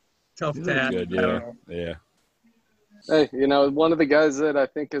good. Tough He tat. looked good, I don't yeah. know. Hey, one of the guys that I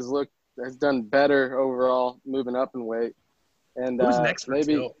think has done better overall, moving up in weight. And Who's next for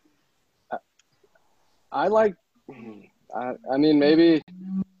maybe Till? I mean, maybe,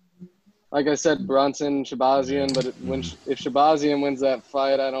 like I said, Brunson, Shabazian, but if Shabazian wins that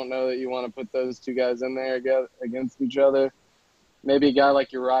fight, I don't know that you want to put those two guys in there against each other. Maybe a guy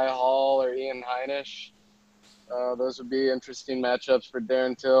like Uriah Hall or Ian Heinisch. Those would be interesting matchups for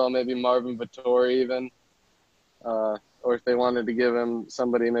Darren Till, maybe Marvin Vettori even. Or if they wanted to give him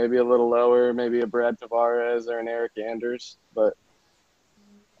somebody maybe a little lower, maybe a Brad Tavares or an Eric Anders. But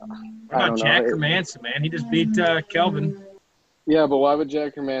What about Jack Hermanson, man? He just beat Kelvin. Yeah, but why would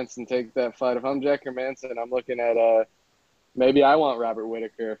Jack Hermanson take that fight? If I'm Jack Hermanson, I'm looking at maybe I want Robert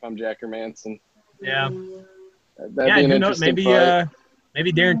Whittaker if I'm Jack Hermanson. Yeah. That'd be an who knows? interesting fight.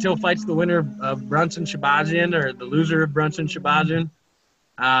 Maybe Darren Till fights the winner of Brunson Shabazian or the loser of Brunson Shabazian.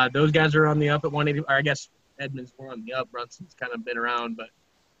 Those guys are on the up at 180. Or I guess Edmund's more on the up. Brunson's kind of been around, but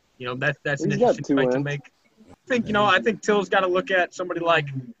that's an interesting fight to make. I think Till's got to look at somebody like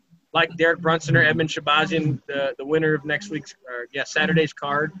Derek Brunson or Edmund Shabazian, the winner of next week's Saturday's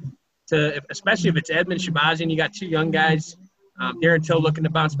card. Especially if it's Edmund Shabazian, you got two young guys. Darren Till looking to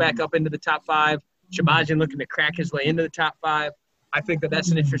bounce back up into the top 5. Shabazian looking to crack his way into the top 5. I think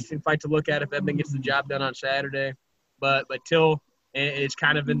that's an interesting fight to look at if Edmund gets the job done on Saturday. But Till is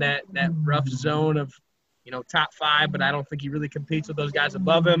kind of in that rough zone of top 5, but I don't think he really competes with those guys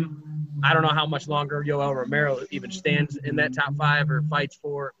above him. I don't know how much longer Yoel Romero even stands in that top 5 or fights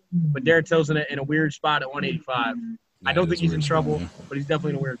for. But Darren Till's in a weird spot at 185. I don't think he's in trouble, but he's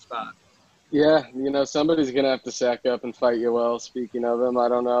definitely in a weird spot. Yeah, somebody's gonna have to sack up and fight Yoel. Speaking of him, I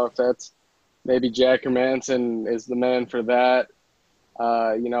don't know if that's maybe Jack Hermanson is the man for that.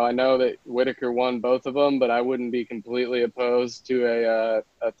 I know that Whitaker won both of them, but I wouldn't be completely opposed to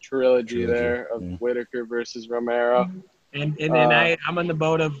a trilogy there of Yeah. Whitaker versus Romero. And I'm on the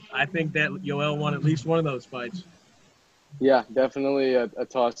boat of I think that Yoel won at least one of those fights. Yeah, definitely a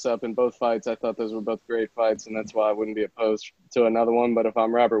toss-up in both fights. I thought those were both great fights, and that's why I wouldn't be opposed to another one. But if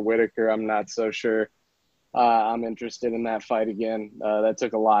I'm Robert Whitaker, I'm not so sure I'm interested in that fight again. That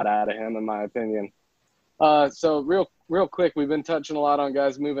took a lot out of him, in my opinion. So real quick, we've been touching a lot on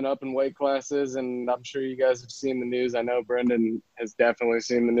guys moving up in weight classes, and I'm sure you guys have seen the news. I know Brendan has definitely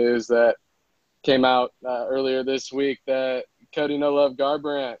seen the news that came out earlier this week that Cody No Love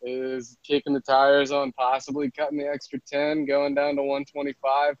Garbrandt is kicking the tires on possibly cutting the extra 10, going down to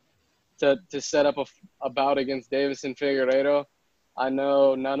 125 to set up a bout against Davison Figueiredo. I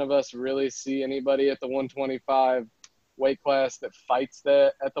know none of us really see anybody at the 125 weight class that fights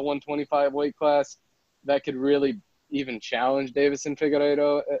at the 125 weight class that could really even challenge Davison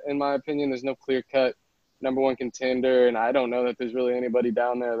Figueiredo. In my opinion, there's no clear-cut number one contender, and I don't know that there's really anybody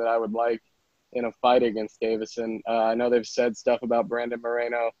down there that I would like in a fight against Davison. I know they've said stuff about Brandon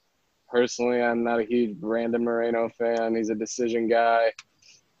Moreno. Personally, I'm not a huge Brandon Moreno fan. He's a decision guy.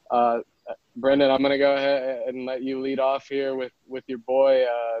 Brendan, I'm going to go ahead and let you lead off here with your boy.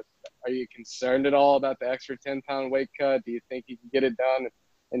 Are you concerned at all about the extra 10-pound weight cut? Do you think he can get it done?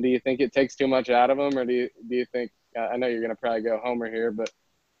 And do you think it takes too much out of him? Or do you think I know you're going to probably go homer here, but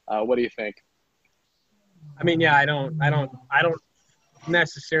what do you think? I mean, yeah, I don't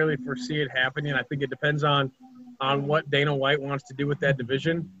necessarily foresee it happening. I think it depends on what Dana White wants to do with that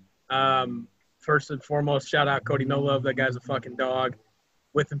division. First and foremost, shout out Cody No Love. That guy's a fucking dog.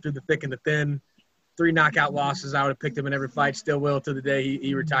 With him through the thick and the thin. 3 knockout losses. I would have picked him in every fight. Still will to the day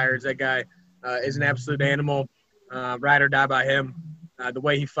he retires. That guy is an absolute animal. Ride or die by him. The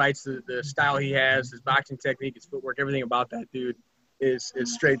way he fights, the style he has, his boxing technique, his footwork, everything about that dude is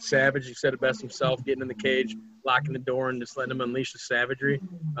straight savage. He said it best himself, getting in the cage, locking the door, and just letting him unleash the savagery,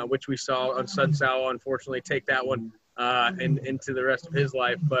 which we saw on Sun Sao, unfortunately, take that one into the rest of his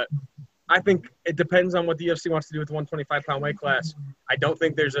life. But I think it depends on what the UFC wants to do with the 125-pound weight class. I don't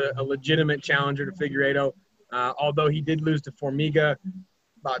think there's a legitimate challenger to Figueiredo, although he did lose to Formiga.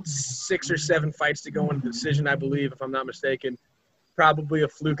 About 6 or 7 fights to go into the decision, I believe, if I'm not mistaken. Probably a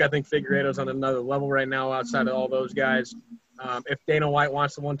fluke. I think Figueiredo's on another level right now outside of all those guys. If Dana White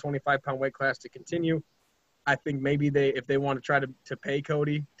wants the 125-pound weight class to continue, I think maybe if they want to try to pay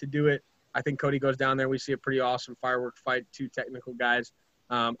Cody to do it, I think Cody goes down there. We see a pretty awesome firework fight, 2 technical guys.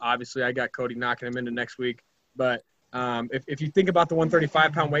 Obviously, I got Cody knocking him into next week. But if you think about the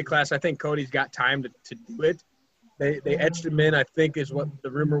 135-pound weight class, I think Cody's got time to do it. They etched him in, I think, is what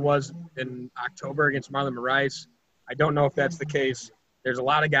the rumor was in October against Marlon Moraes. I don't know if that's the case. There's a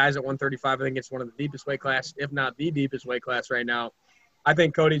lot of guys at 135. I think it's one of the deepest weight class, if not the deepest weight class right now. I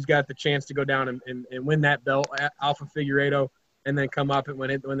think Cody's got the chance to go down and win that belt, Alpha Figueiredo, and then come up and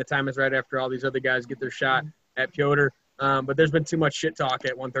when the time is right after all these other guys get their shot at Piotr. But there's been too much shit talk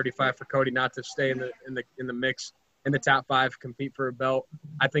at 135 for Cody not to stay in the mix in the top 5, compete for a belt.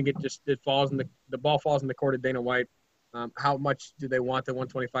 I think the ball falls in the court of Dana White. How much do they want the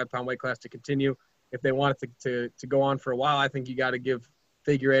 125-pound weight class to continue? If they want it to go on for a while, I think you got to give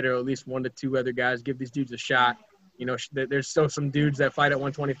Figueiredo at least 1 to 2 other guys. Give these dudes a shot. There's still some dudes that fight at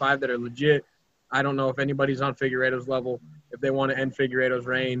 125 that are legit. I don't know if anybody's on Figueiredo's level. If they want to end Figueiredo's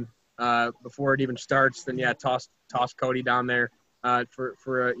reign before it even starts, then yeah, toss Cody down there for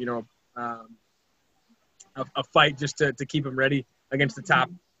a fight just to keep him ready against the top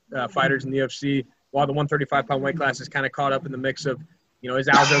fighters in the UFC. While the 135-pound weight class is kind of caught up in the mix of, is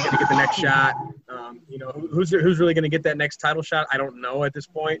Aljo going to get the next shot? Who's really going to get that next title shot? I don't know at this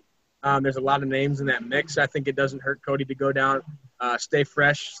point. There's a lot of names in that mix. I think it doesn't hurt Cody to go down, stay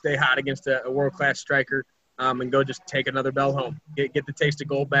fresh, stay hot against a world-class striker, and go just take another belt home. Get the taste of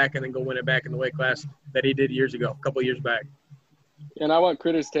gold back and then go win it back in the weight class that he did years ago, a couple of years back. And I want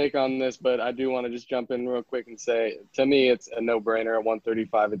Critter's take on this, but I do want to just jump in real quick and say, to me, it's a no-brainer at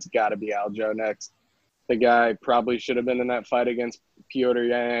 135. It's got to be Aljo next. The guy probably should have been in that fight against Piotr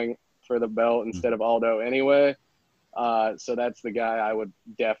Yang for the belt instead of Aldo anyway. So that's the guy I would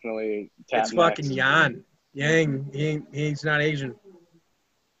definitely tap It's next. fucking Yan. Yang, he's not Asian.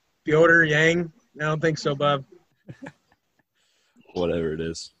 Piotr Yang? I don't think so, bub. Whatever it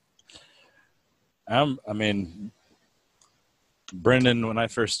is. Brendan, when I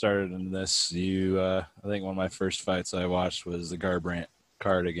first started in this, I think one of my first fights I watched was the Garbrandt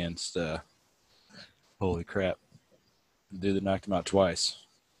card against holy crap, the dude that knocked him out twice.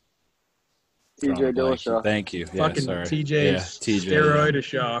 TJ Dillashaw. Thank you. Yeah, Fucking sorry. TJ's TJ. steroid to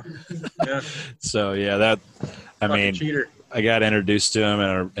Shaw. Yeah, So yeah, I mean, cheater. I got introduced to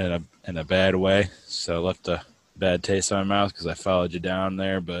him in a bad way, so it left a bad taste in my mouth because I followed you down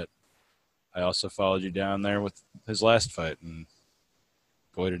there, but I also followed you down there with his last fight, and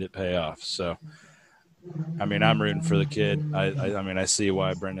boy did it pay off. So, I mean, I'm rooting for the kid. I mean, I see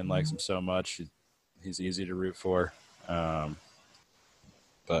why Brendan likes him so much. He's easy to root for.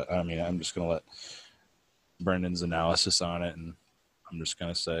 But I mean, I'm just gonna let Brendan's analysis on it, and I'm just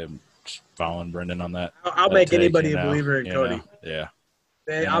gonna say I'm just following Brendan on that. I'll that make take, anybody a believer in Cody. Yeah.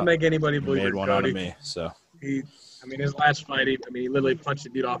 I'll make anybody a believer Made in one Cody. out of me. So He his last fight, he literally punched the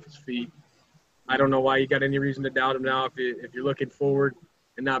dude off his feet. I don't know why you got any reason to doubt him now. If you're looking forward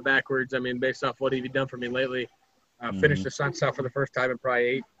and not backwards, I mean, based off what he's done for me lately, finished the sunset for the first time in probably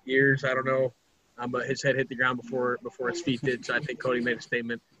 8 years. I don't know, but his head hit the ground before his feet did. So I think Cody made a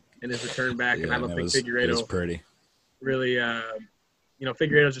statement in his return back, and I don't think it was Figueiredo pretty. really.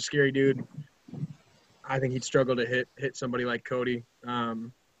 Figueiredo's a scary dude. I think he'd struggle to hit somebody like Cody.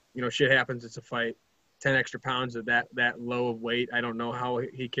 Shit happens. It's a fight. 10 extra pounds of that low of weight. I don't know how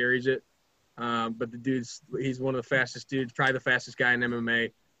he carries it. But he's one of the fastest dudes, probably the fastest guy in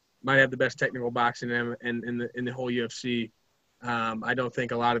MMA. Might have the best technical boxing in the whole UFC. I don't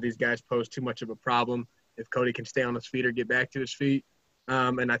think a lot of these guys pose too much of a problem if Cody can stay on his feet or get back to his feet.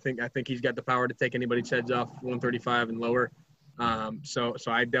 And I think he's got the power to take anybody's heads off 135 and lower. So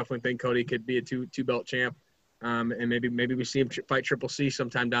I definitely think Cody could be a two belt champ. And maybe we see him fight Triple C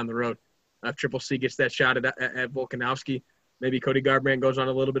sometime down the road. If Triple C gets that shot at Volkanovski, maybe Cody Garbrandt goes on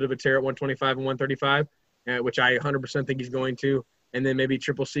a little bit of a tear at 125 and 135, which I 100% think he's going to. And then maybe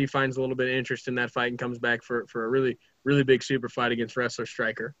Triple C finds a little bit of interest in that fight and comes back for a really, really big super fight against wrestler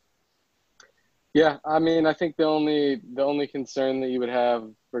Striker. Yeah, I mean, I think the only concern that you would have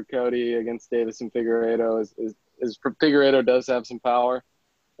for Cody against Deiveson Figueiredo is Figueiredo does have some power,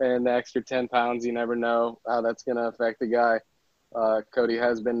 and the extra 10 pounds, you never know how that's going to affect the guy. Cody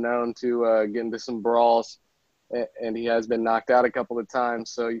has been known to get into some brawls, and he has been knocked out a couple of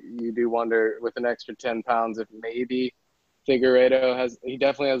times. So you do wonder with an extra 10 pounds if maybe Figueiredo he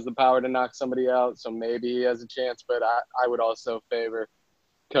definitely has the power to knock somebody out. So maybe he has a chance, but I would also favor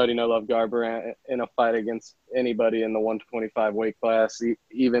Cody No Love Garbrandt in a fight against anybody in the 125 weight class,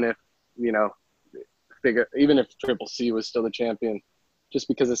 even if, even if Triple C was still the champion, just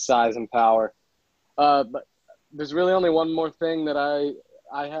because of size and power. But there's really only one more thing that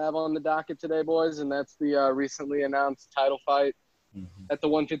I have on the docket today, boys, and that's the recently announced title fight at the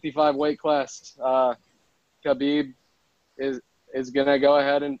 155 weight class. Khabib is going to go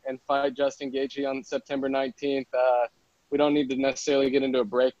ahead and fight Justin Gaethje on September 19th. We don't need to necessarily get into a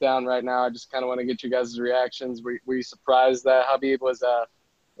breakdown right now. I just kind of want to get you guys' reactions. Were you surprised that Khabib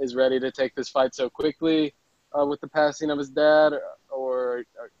is ready to take this fight so quickly with the passing of his dad, or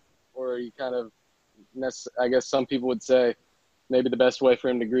are you kind of, I guess some people would say maybe the best way for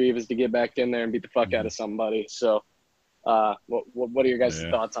him to grieve is to get back in there and beat the fuck out of somebody. So what are your guys'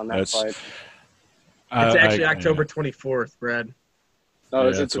 thoughts on that fight? It's actually October 24th, Brad. Oh,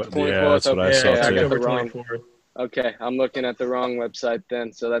 is it the 24th? Yeah, that's what I saw too. October 24th. Okay, I'm looking at the wrong website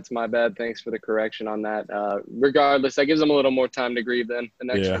then, so that's my bad. Thanks for the correction on that. Regardless, that gives him a little more time to grieve then, an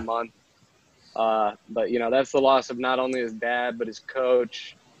extra month. But, that's the loss of not only his dad, but his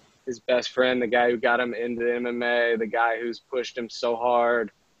coach, his best friend, the guy who got him into MMA, the guy who's pushed him so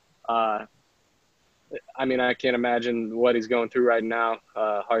hard. I can't imagine what he's going through right now.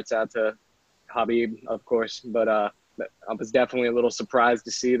 Hearts out to Khabib, of course. But I was definitely a little surprised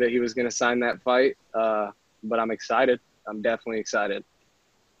to see that he was going to sign that fight. But I'm excited. I'm definitely excited.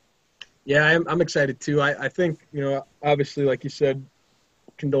 Yeah, I'm excited too. I think, obviously, like you said,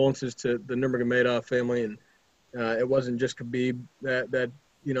 condolences to the Nurmagomedov family. And it wasn't just Khabib that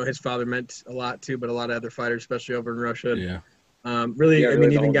his father meant a lot to, but a lot of other fighters, especially over in Russia. Yeah. Really,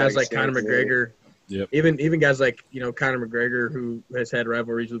 even guys like Conor McGregor. Yep. Even guys like, Conor McGregor, who has had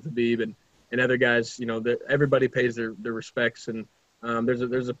rivalries with Khabib, and other guys, everybody pays their respects. And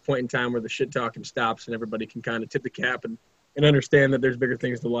there's a point in time where the shit talking stops and everybody can kind of tip the cap and understand that there's bigger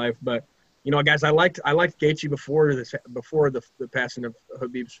things to life. But, guys, I liked Gaethje before the passing of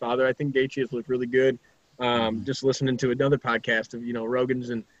Khabib's father. I think Gaethje has looked really good. Just listening to another podcast of, Rogan's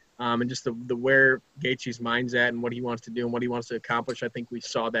and just the where Gaethje's mind's at and what he wants to do and what he wants to accomplish. I think we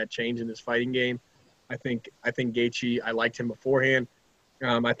saw that change in his fighting game. I think Gaethje, I liked him beforehand.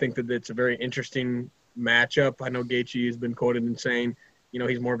 I think that it's a very interesting matchup. I know Gaethje has been quoted in saying,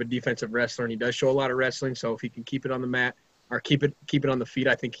 he's more of a defensive wrestler and he does show a lot of wrestling. So if he can keep it on the mat or keep it on the feet,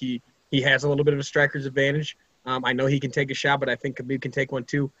 I think he has a little bit of a striker's advantage. I know he can take a shot, but I think Khabib can take one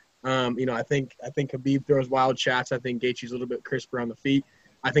too. I think Khabib throws wild shots. I think Gaethje's a little bit crisper on the feet.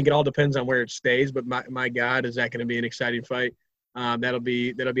 I think it all depends on where it stays. But my God, is that going to be an exciting fight? That'll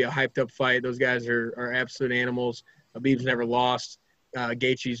be a hyped up fight. Those guys are absolute animals. Khabib's never lost.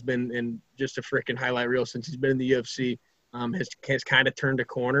 Gaethje's been in just a freaking highlight reel since he's been in the UFC. Has kind of turned a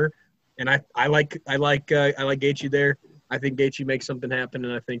corner, and I like Gaethje there. I think Gaethje makes something happen,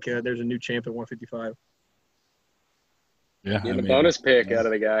 and I think there's a new champ at 155. Yeah, Get a bonus pick out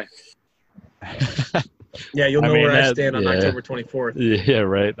of the guy. Yeah, you'll know where I stand on October 24th. Yeah,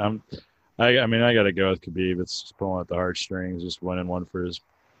 right. I got to go with Khabib. It's just pulling at the heartstrings, just winning one for his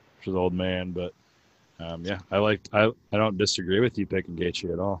old man. But I don't disagree with you picking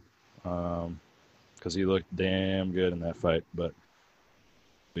Gaethje at all, because he looked damn good in that fight. But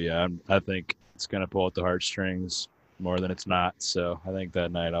yeah, I think it's gonna pull at the heartstrings more than it's not. So I think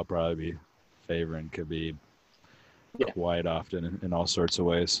that night I'll probably be favoring Khabib quite often in all sorts of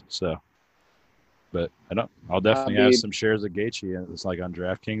ways. So, but I'll definitely have some shares of Gaethje, and it's like on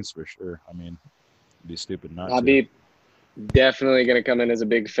DraftKings for sure. I mean, it'd be stupid not to. Khabib definitely going to come in as a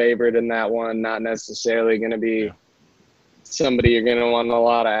big favorite in that one. Not necessarily going to be somebody you're going to want a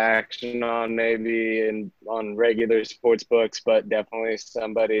lot of action on, maybe on regular sports books, but definitely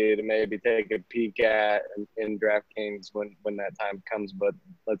somebody to maybe take a peek at in DraftKings when that time comes. But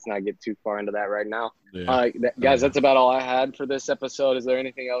let's not get too far into that right now. Yeah. Guys, that's about all I had for this episode. Is there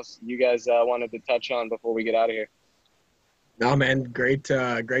anything else you guys wanted to touch on before we get out of here? No, man, great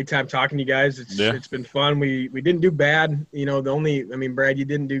time talking to you guys. It's been fun. We didn't do bad. Brad, you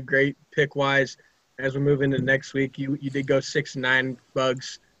didn't do great pick wise. As we move into next week, you did go 6-9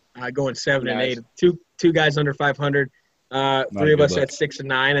 bugs, going 7-8. Two guys under 500. Three of us at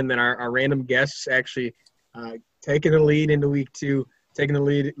 6-9, and then our random guests actually taking the lead into week 2, taking the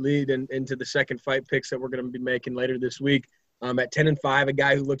lead into the second fight picks that we're going to be making later this week. At 10-5, a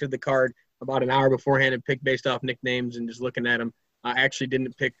guy who looked at the card about an hour beforehand and picked based off nicknames and just looking at him. Actually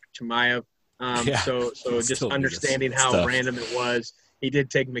didn't pick Chimaev. So just understanding how random it was. He did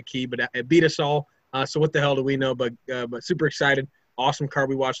take McKee, but it beat us all. So what the hell do we know? But super excited. Awesome card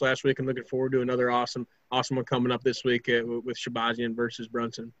we watched last week, and looking forward to another awesome one coming up this week with Shabazian versus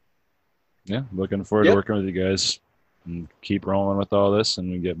Brunson. Yeah, looking forward to working with you guys and keep rolling with all this,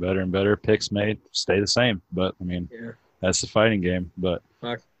 and we get better and better. Picks may stay the same, but that's the fighting game. But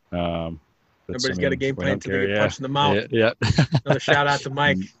everybody's got a game plan until they get punched in the mouth. Yeah. Another shout out to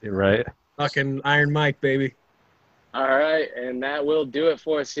Mike. Right. Fucking Iron Mike, baby. All right, and that will do it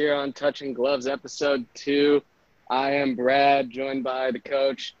for us here on Touching Gloves episode 2. I am Brad, joined by the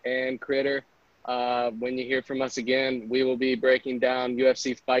coach and Critter. When you hear from us again, we will be breaking down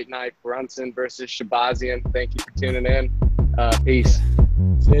UFC Fight Night, Brunson versus Shabazian. Thank you for tuning in. Peace.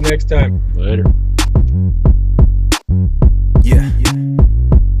 See you next time. Later. Yeah.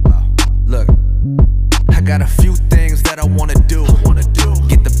 Wow. Look, I got a few things